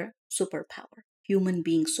is our superpower, human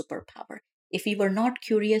being superpower. If we were not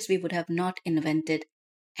curious, we would have not invented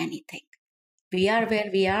anything. We are where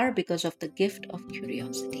we are because of the gift of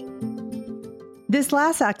curiosity. This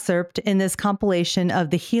last excerpt in this compilation of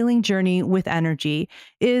The Healing Journey with Energy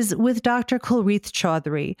is with Dr. Kulreeth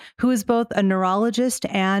Chaudhary, who is both a neurologist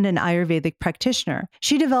and an Ayurvedic practitioner.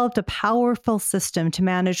 She developed a powerful system to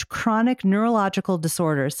manage chronic neurological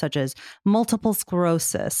disorders such as multiple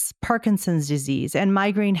sclerosis, Parkinson's disease, and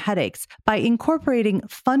migraine headaches by incorporating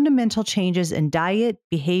fundamental changes in diet,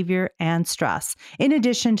 behavior, and stress, in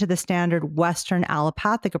addition to the standard Western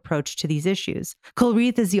allopathic approach to these issues.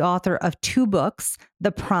 Kulreeth is the author of 2 books,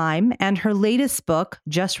 The Prime, and her latest book,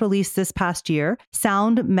 just released this past year,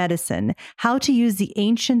 Sound Medicine: How to Use the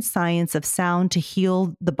Ancient Science of Sound to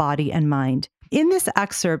Heal the Body and Mind. In this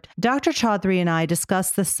excerpt, Dr. Chaudhary and I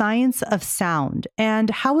discuss the science of sound and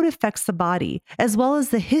how it affects the body, as well as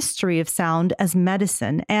the history of sound as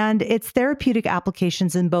medicine and its therapeutic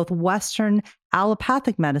applications in both Western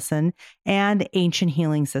allopathic medicine and ancient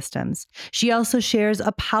healing systems. She also shares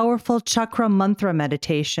a powerful chakra mantra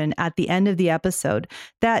meditation at the end of the episode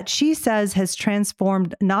that she says has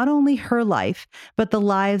transformed not only her life, but the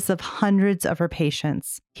lives of hundreds of her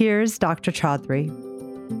patients. Here's Dr. Chaudhary.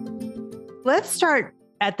 Let's start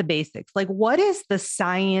at the basics. Like, what is the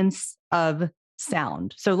science of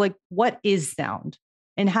sound? So, like, what is sound?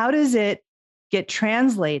 And how does it get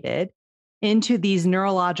translated into these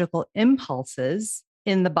neurological impulses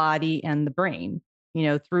in the body and the brain,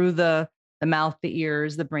 through the mouth, the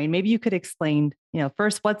ears, the brain? Maybe you could explain,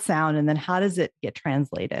 first what's sound and then how does it get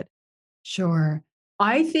translated? Sure.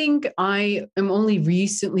 I think I am only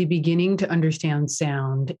recently beginning to understand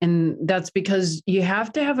sound. And that's because you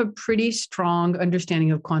have to have a pretty strong understanding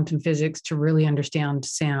of quantum physics to really understand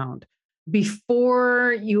sound.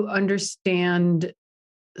 Before you understand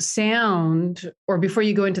sound, or before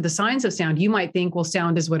you go into the science of sound, you might think, well,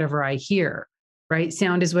 sound is whatever I hear, right?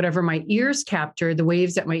 Sound is whatever my ears capture, the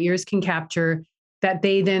waves that my ears can capture, that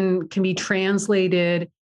they then can be translated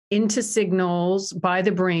into signals by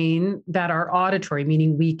the brain that are auditory,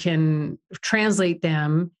 meaning we can translate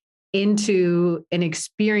them into an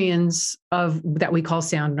experience of that we call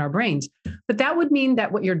sound in our brains. But that would mean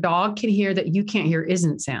that what your dog can hear that you can't hear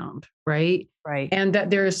isn't sound, right? Right. And that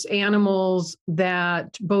there's animals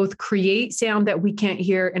that both create sound that we can't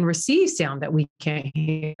hear and receive sound that we can't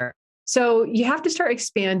hear. So you have to start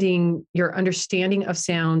expanding your understanding of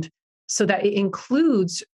sound so that it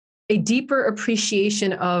includes a deeper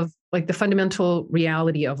appreciation of like the fundamental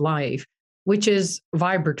reality of life, which is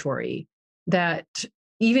vibratory. That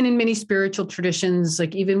even in many spiritual traditions,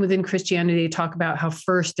 like even within Christianity, they talk about how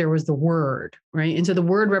first there was the word, right? And so the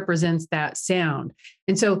word represents that sound.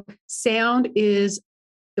 And so sound is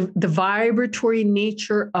the vibratory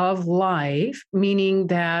nature of life, meaning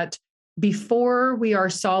that before we are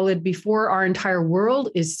solid, before our entire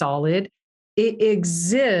world is solid, it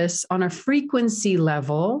exists on a frequency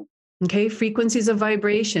level. Okay, frequencies of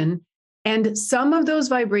vibration. And some of those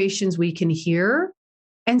vibrations we can hear,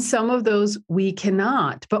 and some of those we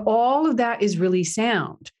cannot. But all of that is really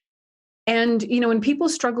sound. And, when people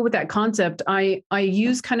struggle with that concept, I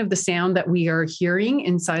use kind of the sound that we are hearing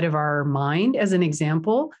inside of our mind as an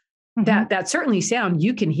example. Mm-hmm. That's certainly sound.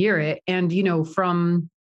 You can hear it. And, from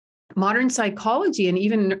modern psychology and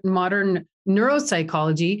even modern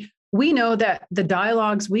neuropsychology, we know that the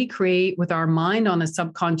dialogues we create with our mind on a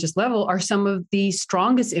subconscious level are some of the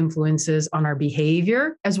strongest influences on our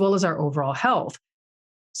behavior as well as our overall health.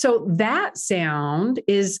 So that sound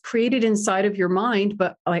is created inside of your mind,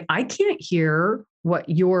 but like I can't hear what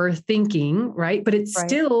you're thinking, right? But it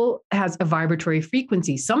still has a vibratory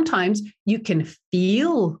frequency. Sometimes you can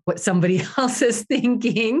feel what somebody else is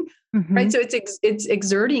thinking, right? So it's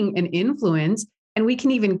exerting an influence. And we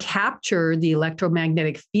can even capture the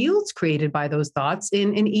electromagnetic fields created by those thoughts in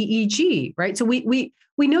an EEG, right? So we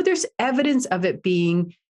know there's evidence of it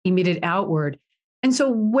being emitted outward. And so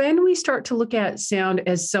when we start to look at sound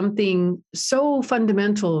as something so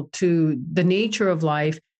fundamental to the nature of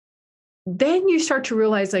life, then you start to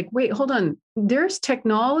realize like, wait, hold on, there's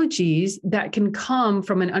technologies that can come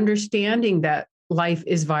from an understanding that life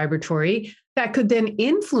is vibratory that could then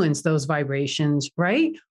influence those vibrations,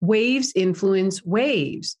 right? Waves influence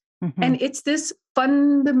waves. Mm-hmm. And it's this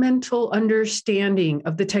fundamental understanding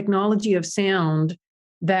of the technology of sound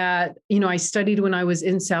that, I studied when I was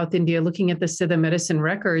in South India, looking at the Siddha medicine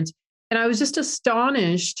records. And I was just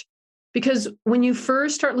astonished because when you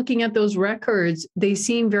first start looking at those records, they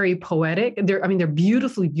seem very poetic. They're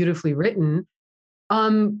beautifully, beautifully written.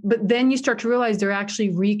 But then you start to realize they're actually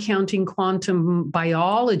recounting quantum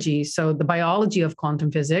biology. So the biology of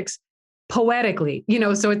quantum physics poetically,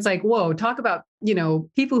 so it's like, whoa, talk about,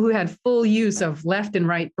 people who had full use of left and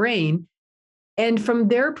right brain. And from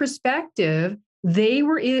their perspective, they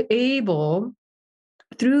were able,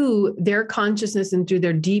 through their consciousness and through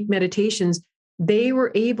their deep meditations, they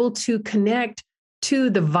were able to connect to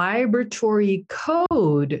the vibratory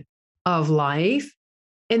code of life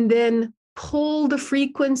and then pull the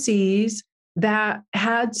frequencies that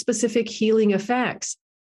had specific healing effects.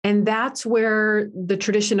 And that's where the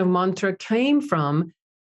tradition of mantra came from.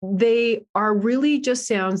 They are really just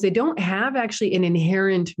sounds. They don't have actually an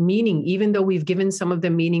inherent meaning, even though we've given some of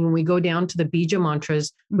them meaning. When we go down to the bija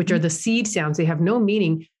mantras, which are the seed sounds, they have no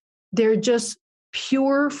meaning. They're just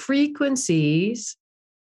pure frequencies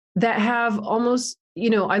that have almost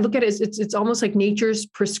I look at it as it's almost like nature's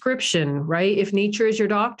prescription, right? If nature is your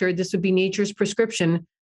doctor, this would be nature's prescription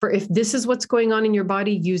for if this is what's going on in your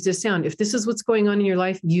body, use this sound. If this is what's going on in your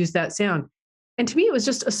life, use that sound. And to me, it was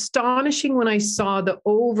just astonishing when I saw the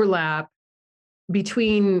overlap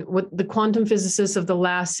between what the quantum physicists of the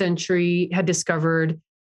last century had discovered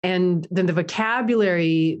and then the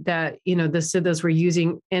vocabulary that, the Siddhas were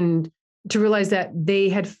using, and to realize that they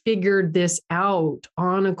had figured this out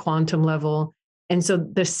on a quantum level. And so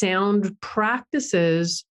the sound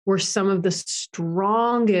practices were some of the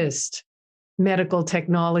strongest medical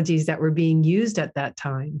technologies that were being used at that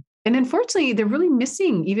time. And unfortunately, they're really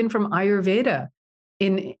missing even from Ayurveda.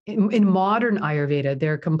 In modern Ayurveda,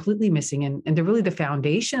 they're completely missing, and they're really the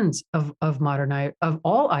foundations of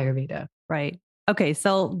all Ayurveda. Right. Okay.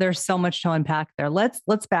 So there's so much to unpack there. Let's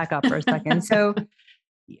back up for a second. So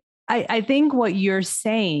I think what you're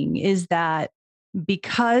saying is that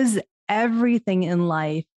because everything in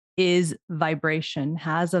life is vibration,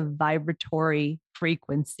 has a vibratory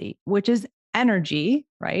frequency, which is energy,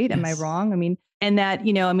 right? Yes. Am I wrong? I mean, and that,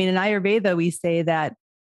 in Ayurveda, we say that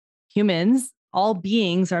humans, all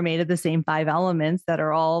beings are made of the same 5 elements that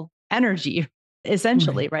are all energy,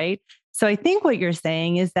 essentially, right? So I think what you're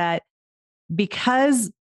saying is that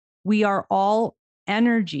because we are all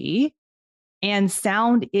energy and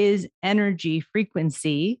sound is energy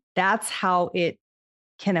frequency, that's how it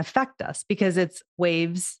can affect us, because it's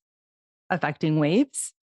waves affecting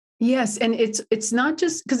waves. Yes. And it's not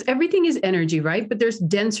just because everything is energy, right? But there's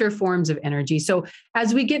denser forms of energy. So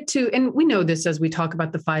as we get to, and we know this as we talk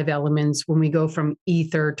about the 5 elements, when we go from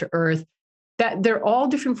ether to earth, that they're all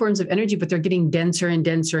different forms of energy, but they're getting denser and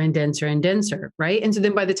denser and denser and denser, right? And so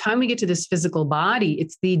then by the time we get to this physical body,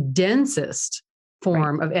 it's the densest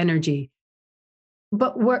form of energy.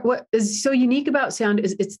 But what is so unique about sound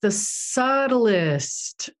is it's the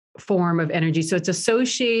subtlest form of energy. So it's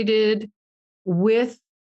associated with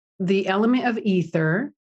the element of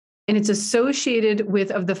ether, and it's associated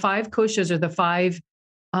with, of the 5 koshas or the 5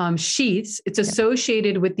 sheaths, it's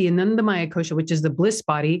associated with the Anandamaya kosha, which is the bliss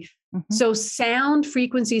body. Mm-hmm. So sound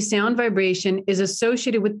frequency, sound vibration is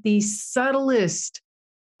associated with the subtlest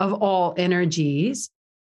of all energies.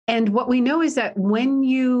 And what we know is that when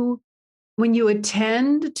you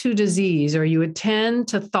attend to disease or you attend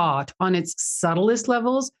to thought on its subtlest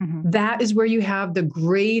levels, that is where you have the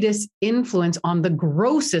greatest influence on the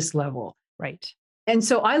grossest level. Right. And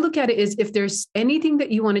so I look at it as if there's anything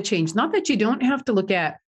that you want to change, not that you don't have to look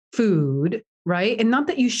at food, right? And not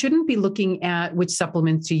that you shouldn't be looking at which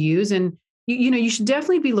supplements to use. And, you should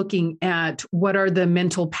definitely be looking at what are the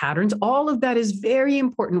mental patterns. All of that is very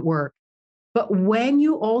important work. But when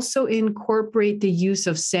you also incorporate the use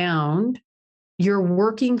of sound, you're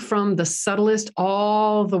working from the subtlest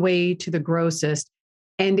all the way to the grossest.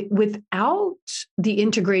 And without the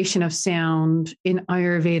integration of sound in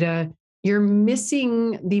Ayurveda, you're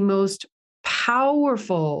missing the most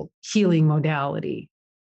powerful healing modality.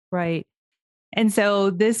 Right. And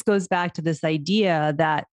so this goes back to this idea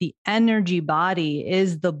that the energy body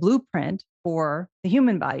is the blueprint for the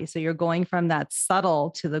human body. So you're going from that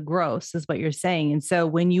subtle to the gross is what you're saying. And so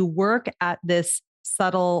when you work at this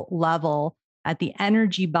subtle level, at the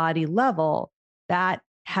energy body level, that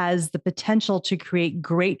has the potential to create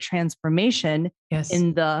great transformation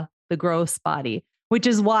in the gross body, which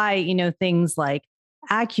is why, things like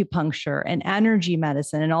acupuncture and energy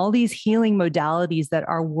medicine and all these healing modalities that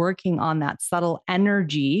are working on that subtle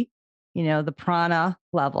energy, the prana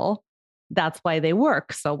level, that's why they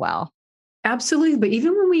work so well. Absolutely. But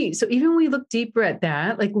even when we look deeper at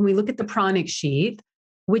that, like when we look at the pranic sheath,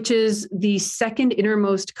 which is the second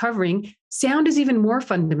innermost covering, sound is even more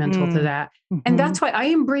fundamental to that. Mm-hmm. And that's why I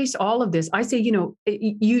embrace all of this. I say,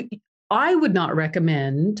 I would not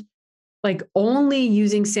recommend like only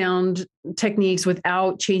using sound techniques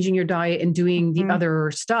without changing your diet and doing the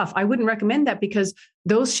other stuff. I wouldn't recommend that because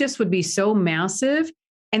those shifts would be so massive.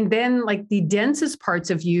 And then like the densest parts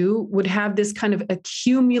of you would have this kind of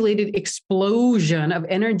accumulated explosion of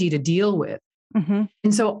energy to deal with. Mm-hmm.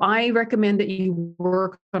 And so I recommend that you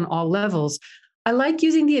work on all levels. I like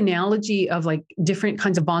using the analogy of like different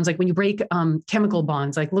kinds of bonds. Like when you break chemical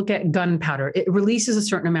bonds, like look at gunpowder, it releases a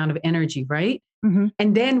certain amount of energy, right? Mm-hmm.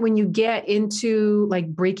 And then when you get into like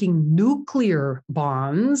breaking nuclear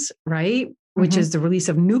bonds, right? Which is the release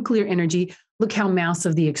of nuclear energy, look how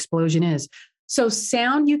massive the explosion is. So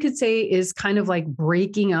sound, you could say, is kind of like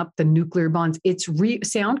breaking up the nuclear bonds.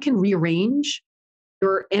 Sound can rearrange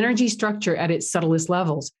your energy structure at its subtlest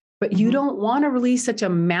levels, but you don't want to release such a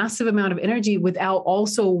massive amount of energy without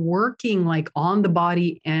also working like on the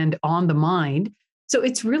body and on the mind. So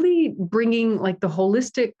it's really bringing like the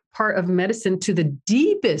holistic part of medicine to the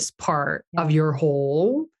deepest part of your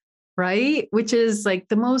whole, right? Which is like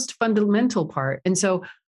the most fundamental part. And so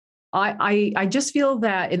I just feel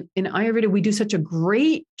that in Ayurveda, we do such a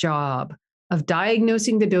great job of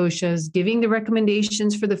diagnosing the doshas, giving the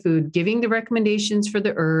recommendations for the food, giving the recommendations for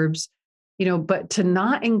the herbs, but to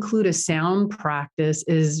not include a sound practice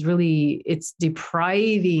is really, it's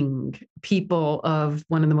depriving people of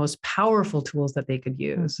one of the most powerful tools that they could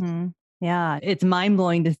use. Mm-hmm. Yeah. It's mind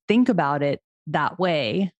blowing to think about it that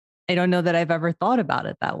way. I don't know that I've ever thought about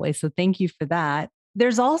it that way. So thank you for that.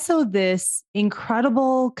 There's also this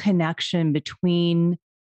incredible connection between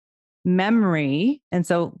memory, and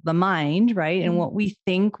so the mind, right? And what we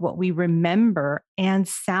think, what we remember, and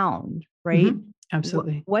sound, right? Mm-hmm.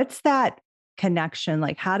 Absolutely. What's that connection?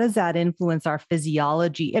 Like, how does that influence our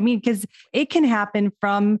physiology? I mean, because it can happen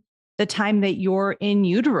from the time that you're in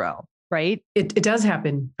utero, right? It does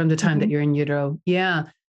happen from the time that you're in utero. Yeah.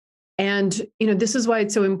 And, this is why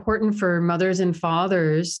it's so important for mothers and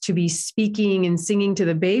fathers to be speaking and singing to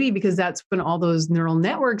the baby, because that's when all those neural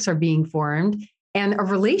networks are being formed. And a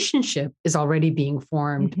relationship is already being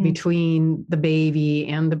formed between the baby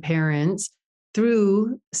and the parents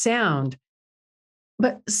through sound.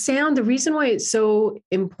 But sound, the reason why it's so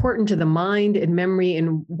important to the mind and memory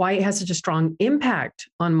and why it has such a strong impact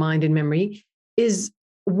on mind and memory is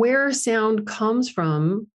where sound comes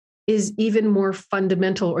from is even more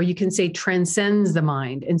fundamental, or you can say transcends the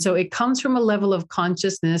mind. And so it comes from a level of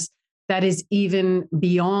consciousness that is even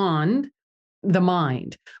beyond the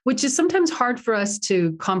mind, which is sometimes hard for us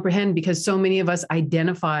to comprehend because so many of us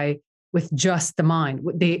identify with just the mind.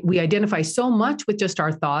 We identify so much with just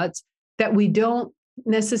our thoughts that we don't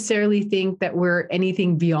necessarily think that we're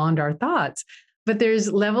anything beyond our thoughts. But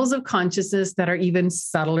there's levels of consciousness that are even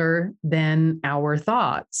subtler than our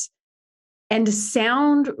thoughts. And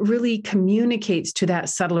sound really communicates to that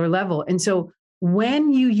subtler level. And so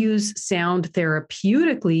when you use sound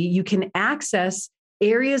therapeutically, you can access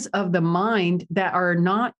areas of the mind that are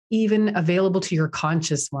not even available to your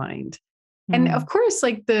conscious mind. And of course,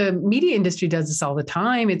 like the media industry does this all the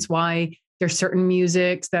time. It's why there's certain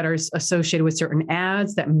musics that are associated with certain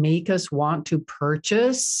ads that make us want to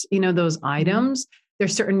purchase, those items.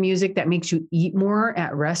 There's certain music that makes you eat more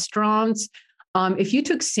at restaurants. If you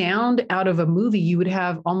took sound out of a movie, you would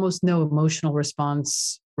have almost no emotional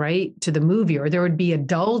response, right, to the movie, or there would be a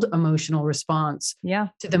dulled emotional response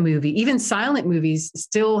to the movie. Even silent movies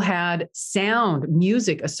still had sound,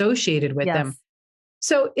 music associated with them.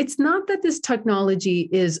 So it's not that this technology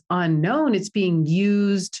is unknown. It's being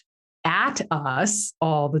used at us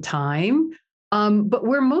all the time. But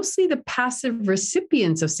we're mostly the passive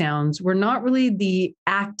recipients of sounds. We're not really the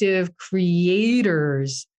active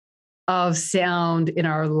creators of sound in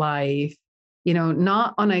our life,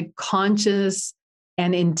 not on a conscious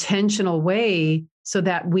and intentional way so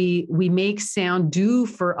that we make sound do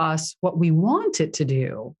for us what we want it to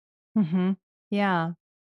do. Yeah.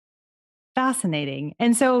 Fascinating.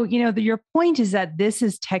 And so, your point is that this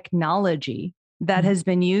is technology that has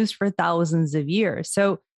been used for thousands of years.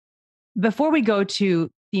 So before we go to,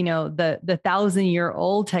 the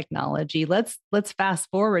 1,000-year-old technology, let's fast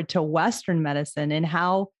forward to Western medicine and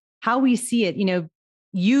how we see it,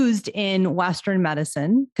 used in Western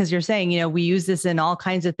medicine, because you're saying, we use this in all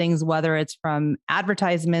kinds of things, whether it's from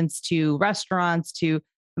advertisements to restaurants to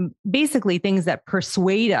basically things that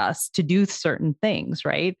persuade us to do certain things,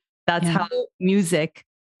 right? That's how music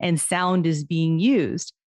and sound is being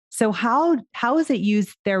used. So how is it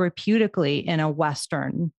used therapeutically in a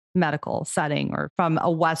Western medical setting or from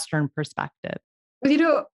a Western perspective?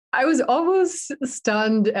 I was almost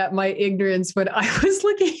stunned at my ignorance when I was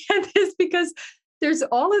looking at this, because there's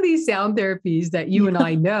all of these sound therapies that you and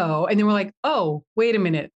I know. And then we're like, oh, wait a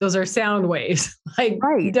minute. Those are sound waves. Like,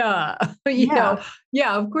 duh.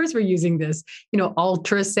 Of course we're using this.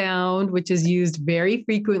 Ultrasound, which is used very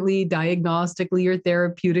frequently, diagnostically or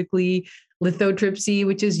therapeutically. Lithotripsy,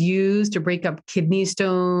 which is used to break up kidney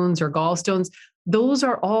stones or gallstones. Those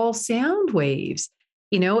are all sound waves.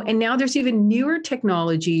 And now there's even newer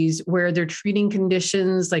technologies where they're treating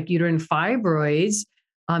conditions like uterine fibroids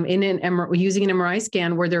using an MRI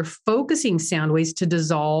scan where they're focusing sound waves to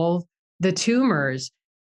dissolve the tumors.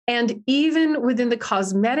 And even within the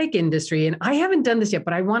cosmetic industry, and I haven't done this yet,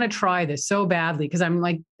 but I want to try this so badly because I'm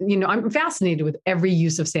like, I'm fascinated with every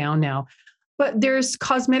use of sound now. But there's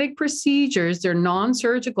cosmetic procedures, they're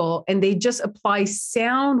non-surgical, and they just apply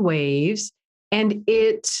sound waves, and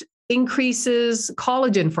it increases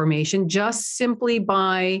collagen formation just simply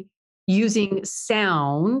by using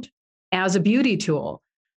sound as a beauty tool.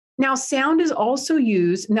 Now, sound is also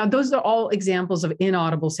used. Now, those are all examples of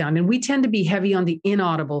inaudible sound. And we tend to be heavy on the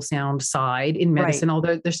inaudible sound side in medicine, Right.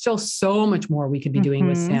 although there's still so much more we could be doing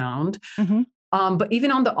with sound. But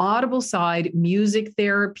even on the audible side, music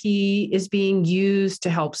therapy is being used to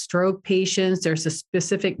help stroke patients. There's a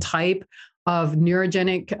specific type of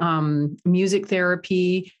neurogenic music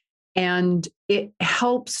therapy, and it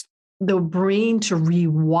helps the brain to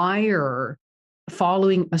rewire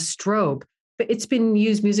following a stroke. But it's been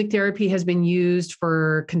used, music therapy has been used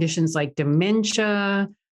for conditions like dementia,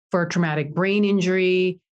 for traumatic brain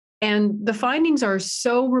injury. And the findings are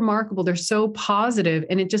so remarkable. They're so positive,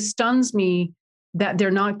 and it just stuns me that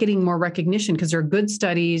they're not getting more recognition, because they're good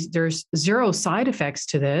studies. There's zero side effects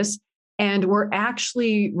to this. And we're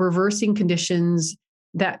actually reversing conditions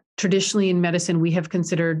that traditionally in medicine we have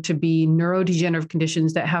considered to be neurodegenerative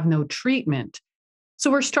conditions that have no treatment.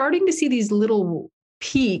 So we're starting to see these little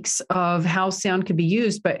peaks of how sound can be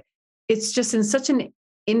used, but it's just in such an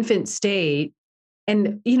infant state.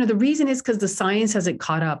 And, the reason is because the science hasn't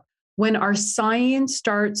caught up. When our science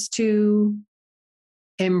starts to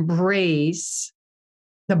embrace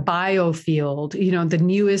the biofield, the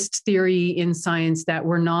newest theory in science, that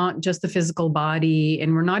we're not just the physical body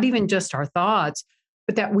and we're not even just our thoughts,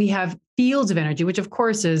 but that we have fields of energy, which of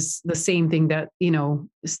course is the same thing that, the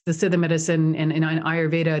Siddha medicine and in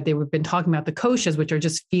Ayurveda, they've been talking about the koshas, which are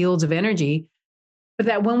just fields of energy. But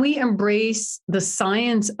that when we embrace the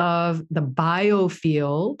science of the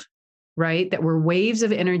biofield, right, that we're waves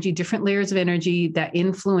of energy, different layers of energy that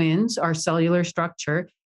influence our cellular structure,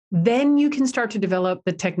 then you can start to develop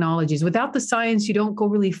the technologies. Without the science, you don't go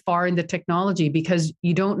really far in the technology, because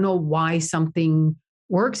you don't know why something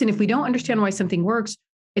works. And if we don't understand why something works,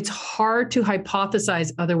 it's hard to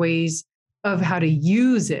hypothesize other ways of how to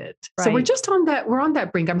use it. Right. So we're on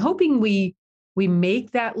that brink. I'm hoping we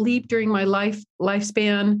make that leap during my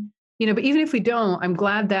lifespan, but even if we don't, I'm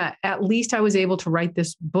glad that at least I was able to write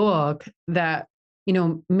this book that,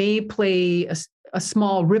 may play a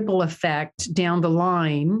small ripple effect down the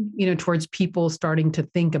line, towards people starting to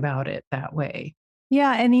think about it that way.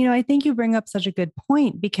 Yeah. And, I think you bring up such a good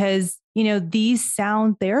point, because, these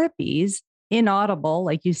sound therapies, inaudible,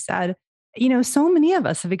 like you said, so many of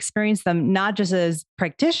us have experienced them, not just as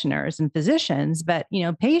practitioners and physicians, but,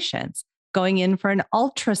 patients going in for an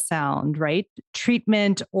ultrasound, right?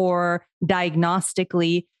 Treatment or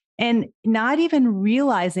diagnostically, and not even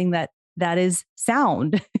realizing that is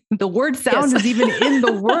sound. The word sound is even in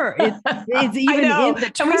the word. It's even in the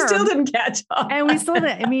term. And we still didn't catch up. And we still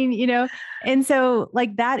didn't. And so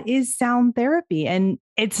like that is sound therapy. And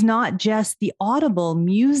it's not just the audible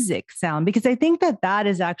music sound, because I think that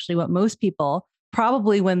is actually what most people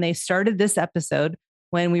probably, when they started this episode,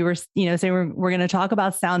 when we were, saying we're going to talk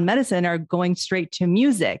about sound medicine, are going straight to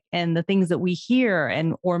music and the things that we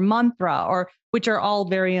hear or mantra, which are all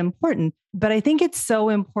very important. But I think it's so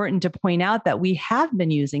important to point out that we have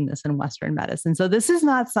been using this in Western medicine. So this is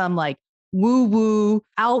not some like woo-woo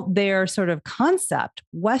out there sort of concept.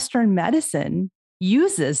 Western medicine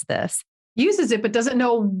uses it, but doesn't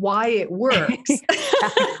know why it works.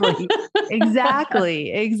 Exactly.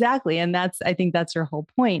 And I think that's your whole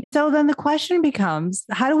point. So then the question becomes,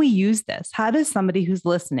 how do we use this? How does somebody who's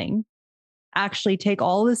listening actually take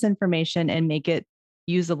all this information and make it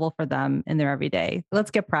usable for them in their everyday? Let's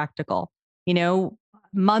get practical.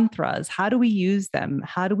 Mantras, how do we use them?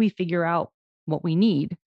 How do we figure out what we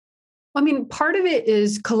need? I mean, part of it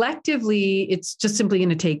is collectively, it's just simply going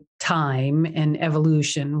to take time and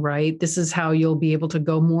evolution, right? This is how you'll be able to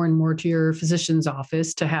go more and more to your physician's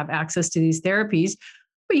office to have access to these therapies,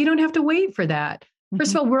 but you don't have to wait for that.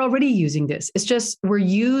 First of all, we're already using this. It's just we're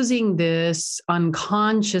using this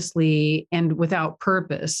unconsciously and without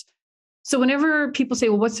purpose. So whenever people say,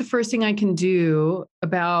 well, what's the first thing I can do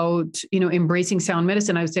about, embracing sound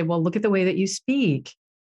medicine? I would say, well, look at the way that you speak.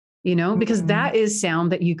 Because that is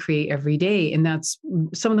sound that you create every day. And that's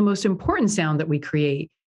some of the most important sound that we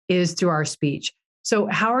create is through our speech. So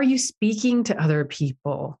how are you speaking to other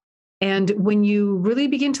people? And when you really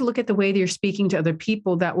begin to look at the way that you're speaking to other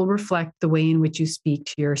people, that will reflect the way in which you speak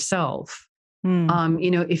to yourself.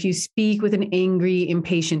 If you speak with an angry,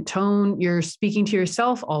 impatient tone, you're speaking to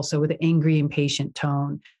yourself also with an angry, impatient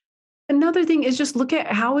tone. Another thing is just look at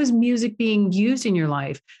how is music being used in your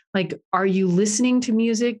life? Like, are you listening to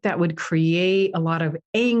music that would create a lot of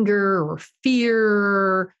anger or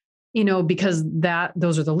fear, because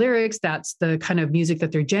those are the lyrics, that's the kind of music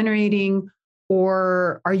that they're generating?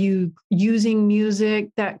 Or are you using music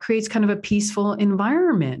that creates kind of a peaceful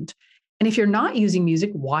environment? And if you're not using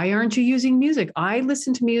music, why aren't you using music? I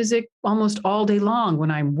listen to music almost all day long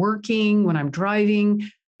when I'm working, when I'm driving,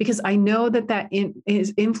 because I know that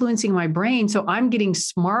is influencing my brain. So I'm getting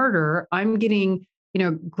smarter. I'm getting,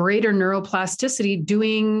 greater neuroplasticity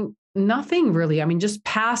doing nothing really. I mean, just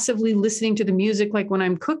passively listening to the music, like when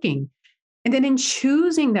I'm cooking. And then in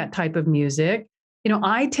choosing that type of music,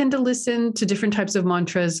 I tend to listen to different types of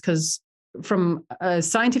mantras because from a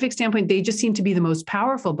scientific standpoint, they just seem to be the most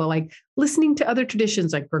powerful, but like listening to other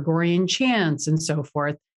traditions like Gregorian chants and so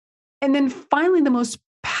forth. And then finally, the most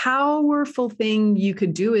powerful thing you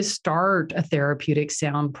could do is start a therapeutic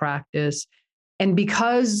sound practice. And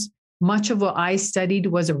because much of what I studied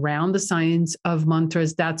was around the science of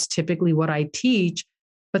mantras, that's typically what I teach.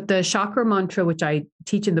 But the chakra mantra, which I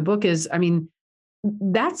teach in the book,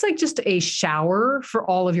 that's like just a shower for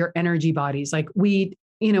all of your energy bodies. Like we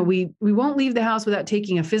won't leave the house without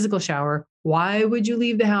taking a physical shower. Why would you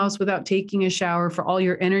leave the house without taking a shower for all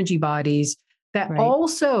your energy bodies that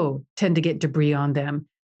also tend to get debris on them?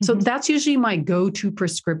 So that's usually my go-to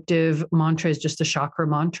prescriptive mantra is just a chakra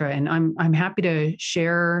mantra. And I'm happy to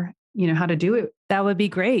share, how to do it. That would be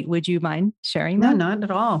great. Would you mind sharing that? No, not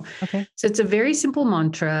at all. Okay. So it's a very simple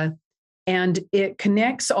mantra, and it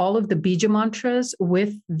connects all of the bija mantras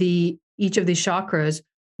with each of the chakras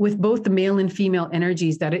with both the male and female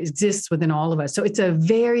energies that exists within all of us. So it's a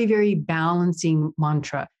very, very balancing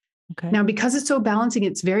mantra. Okay. Now, because it's so balancing,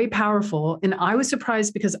 it's very powerful. And I was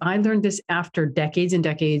surprised because I learned this after decades and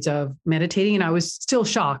decades of meditating. And I was still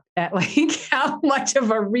shocked at like how much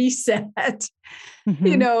of a reset,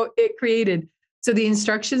 it created. So the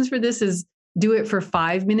instructions for this is do it for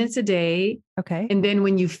 5 minutes a day. Okay. And then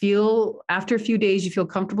when you feel, after a few days, you feel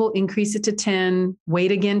comfortable, increase it to 10,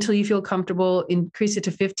 wait again till you feel comfortable, increase it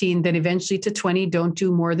to 15, then eventually to 20. Don't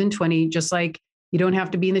do more than 20, just like you don't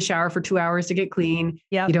have to be in the shower for 2 hours to get clean.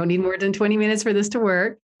 Yep. You don't need more than 20 minutes for this to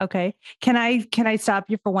work. Okay. Can I stop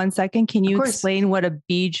you for 1 second? Can you explain what a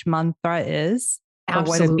bij mantra is?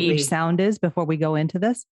 Absolutely. Or what a bij sound is before we go into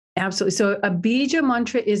this? Absolutely. So a bija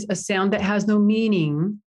mantra is a sound that has no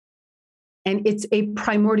meaning. And it's a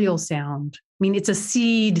primordial sound. I mean, it's a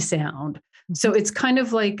seed sound. So it's kind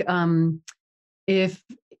of like if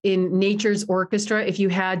in nature's orchestra, if you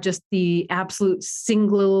had just the absolute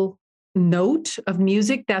single note of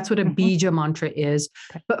music, that's what a bija mantra is.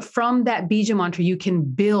 Okay. But from that bija mantra, you can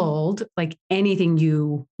build like anything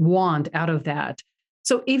you want out of that.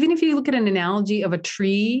 So even if you look at an analogy of a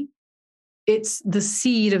tree, it's the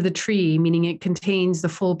seed of the tree, meaning it contains the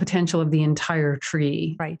full potential of the entire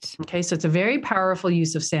tree. Right. Okay. So it's a very powerful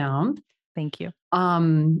use of sound. Thank you.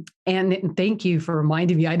 And thank you for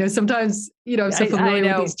reminding me. I know sometimes, I'm so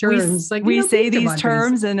familiar with these terms. We say these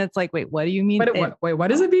terms and it's like, wait, what do you mean? Wait,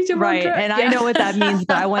 what is a bija mantra? Right. And I know what that means,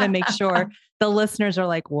 but I want to make sure the listeners are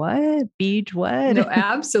like, what? Bij what? No,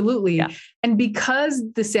 absolutely. Yeah. And because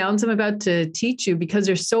the sounds I'm about to teach you, because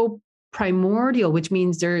they're so primordial, which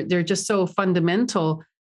means they're just so fundamental,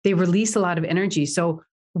 they release a lot of energy. So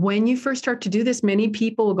when you first start to do this, many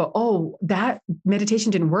people will go, oh, that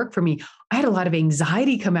meditation didn't work for me. I had a lot of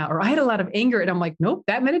anxiety come out, or I had a lot of anger. And I'm like, nope,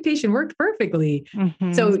 that meditation worked perfectly.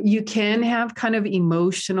 So you can have kind of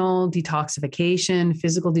emotional detoxification,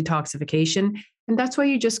 physical detoxification. And that's why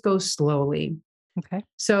you just go slowly. Okay.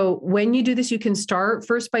 So when you do this, you can start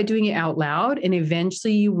first by doing it out loud, and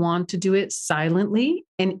eventually you want to do it silently.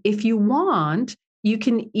 And if you want, you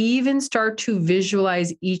can even start to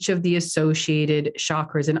visualize each of the associated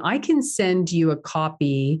chakras. And I can send you a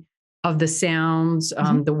copy of the sounds,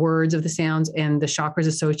 the words of the sounds and the chakras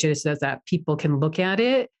associated so that people can look at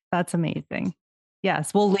it. That's amazing.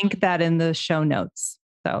 Yes. We'll link that in the show notes.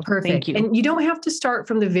 So perfect. Thank you. And you don't have to start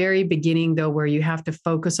from the very beginning though, where you have to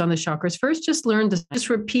focus on the chakras. First, just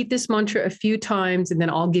repeat this mantra a few times, and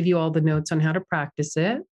then I'll give you all the notes on how to practice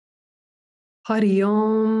it. Hari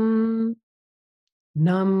Om.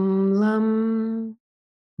 Nam lam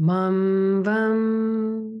mam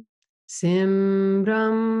vam sim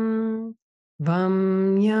ram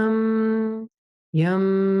vam yam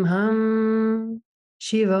yam ham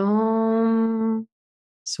shiva om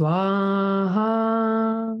swaha.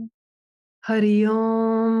 Hari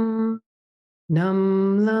Om.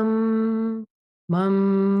 Nam lam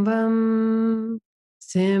mam vam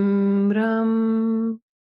sim ram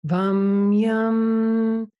vam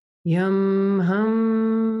yam yam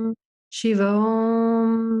ham shiva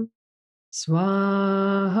om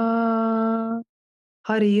swaha.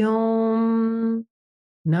 Hari Om.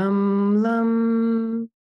 Nam lam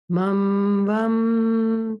mam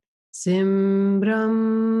vam sim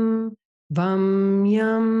ram vam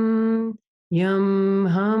yam yam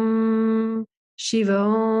ham shiva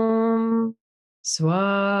om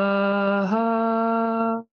swaha.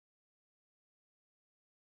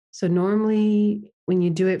 So normally when you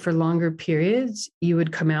do it for longer periods, you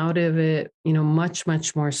would come out of it, much,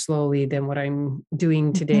 much more slowly than what I'm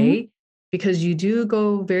doing today, because you do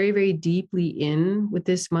go very, very deeply in with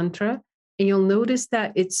this mantra. And you'll notice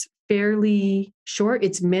that it's fairly short.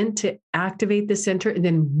 It's meant to activate the center and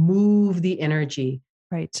then move the energy.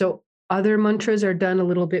 Right. So other mantras are done a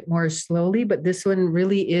little bit more slowly, but this one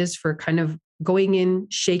really is for kind of going in,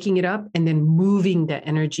 shaking it up, and then moving the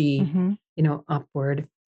energy, upward.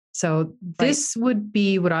 So this would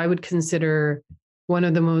be what I would consider one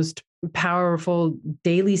of the most powerful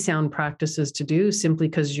daily sound practices to do, simply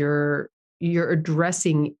because you're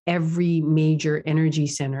addressing every major energy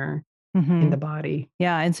center in the body.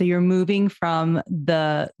 Yeah. And so you're moving from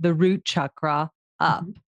the root chakra up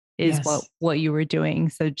is what you were doing.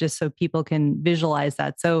 So just so people can visualize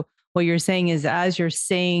that. So what you're saying is, as you're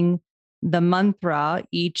saying the mantra,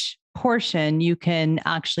 each portion, you can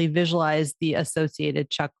actually visualize the associated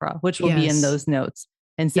chakra, which will be in those notes.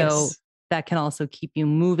 And so that can also keep you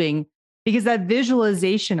moving, because that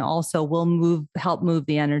visualization also will help move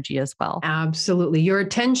the energy as well. Absolutely. Your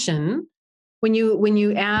attention, when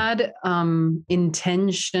you add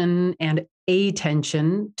intention and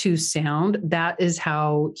attention to sound, that is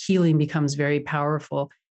how healing becomes very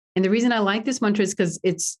powerful. And the reason I like this mantra is because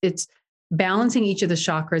it's balancing each of the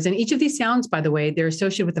chakras. And each of these sounds, by the way, they're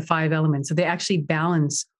associated with the 5 elements. So they actually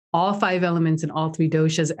balance all 5 elements and all 3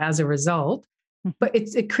 doshas as a result, but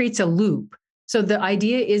it creates a loop. So the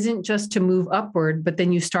idea isn't just to move upward, but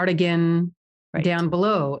then you start again down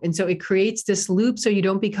below. And so it creates this loop so you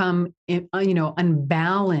don't become,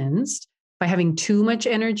 unbalanced by having too much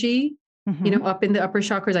energy, up in the upper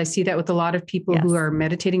chakras. I see that with a lot of people who are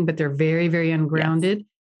meditating, but they're very, very ungrounded. Yes.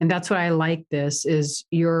 And that's why I like this, is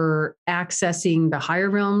you're accessing the higher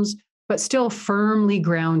realms, but still firmly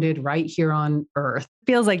grounded right here on earth.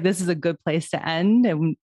 Feels like this is a good place to end,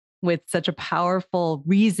 and with such a powerful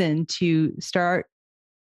reason to start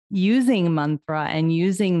using mantra and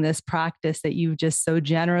using this practice that you've just so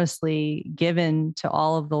generously given to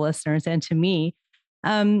all of the listeners and to me,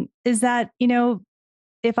 is that,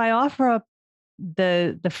 if I offer up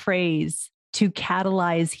the phrase to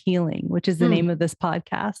catalyze healing, which is the name of this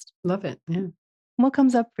podcast. Love it. Yeah. What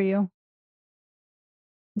comes up for you?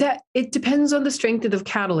 That it depends on the strength of the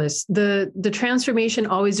catalyst. The transformation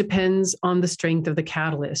always depends on the strength of the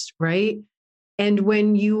catalyst, right? And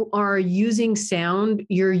when you are using sound,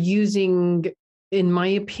 you're using, in my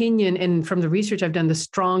opinion, and from the research I've done, the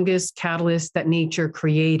strongest catalyst that nature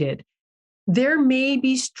created. There may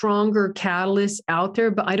be stronger catalysts out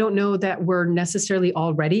there, but I don't know that we're necessarily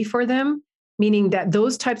all ready for them, meaning that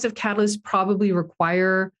those types of catalysts probably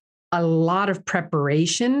require a lot of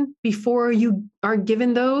preparation before you are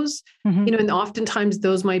given those, and oftentimes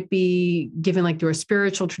those might be given like through a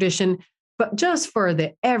spiritual tradition, but just for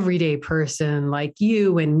the everyday person like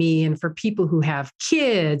you and me, and for people who have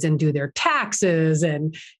kids and do their taxes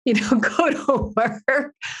and, go to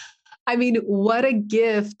work. I mean, what a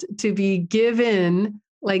gift to be given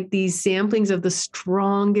like these samplings of the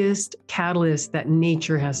strongest catalyst that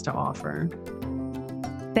nature has to offer.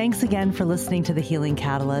 Thanks again for listening to The Healing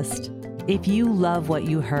Catalyst. If you love what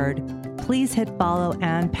you heard, please hit follow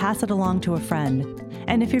and pass it along to a friend.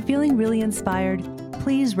 And if you're feeling really inspired,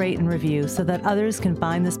 please rate and review so that others can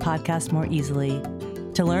find this podcast more easily.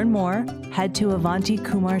 To learn more, head to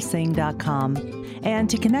avantikumarsingh.com. And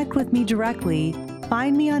to connect with me directly,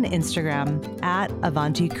 find me on Instagram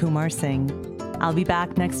 @AvantiKumarSingh. I'll be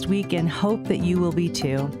back next week and hope that you will be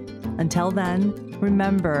too. Until then,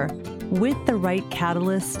 remember, with the right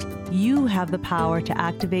catalyst, you have the power to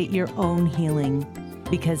activate your own healing,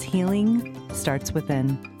 because healing starts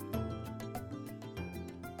within.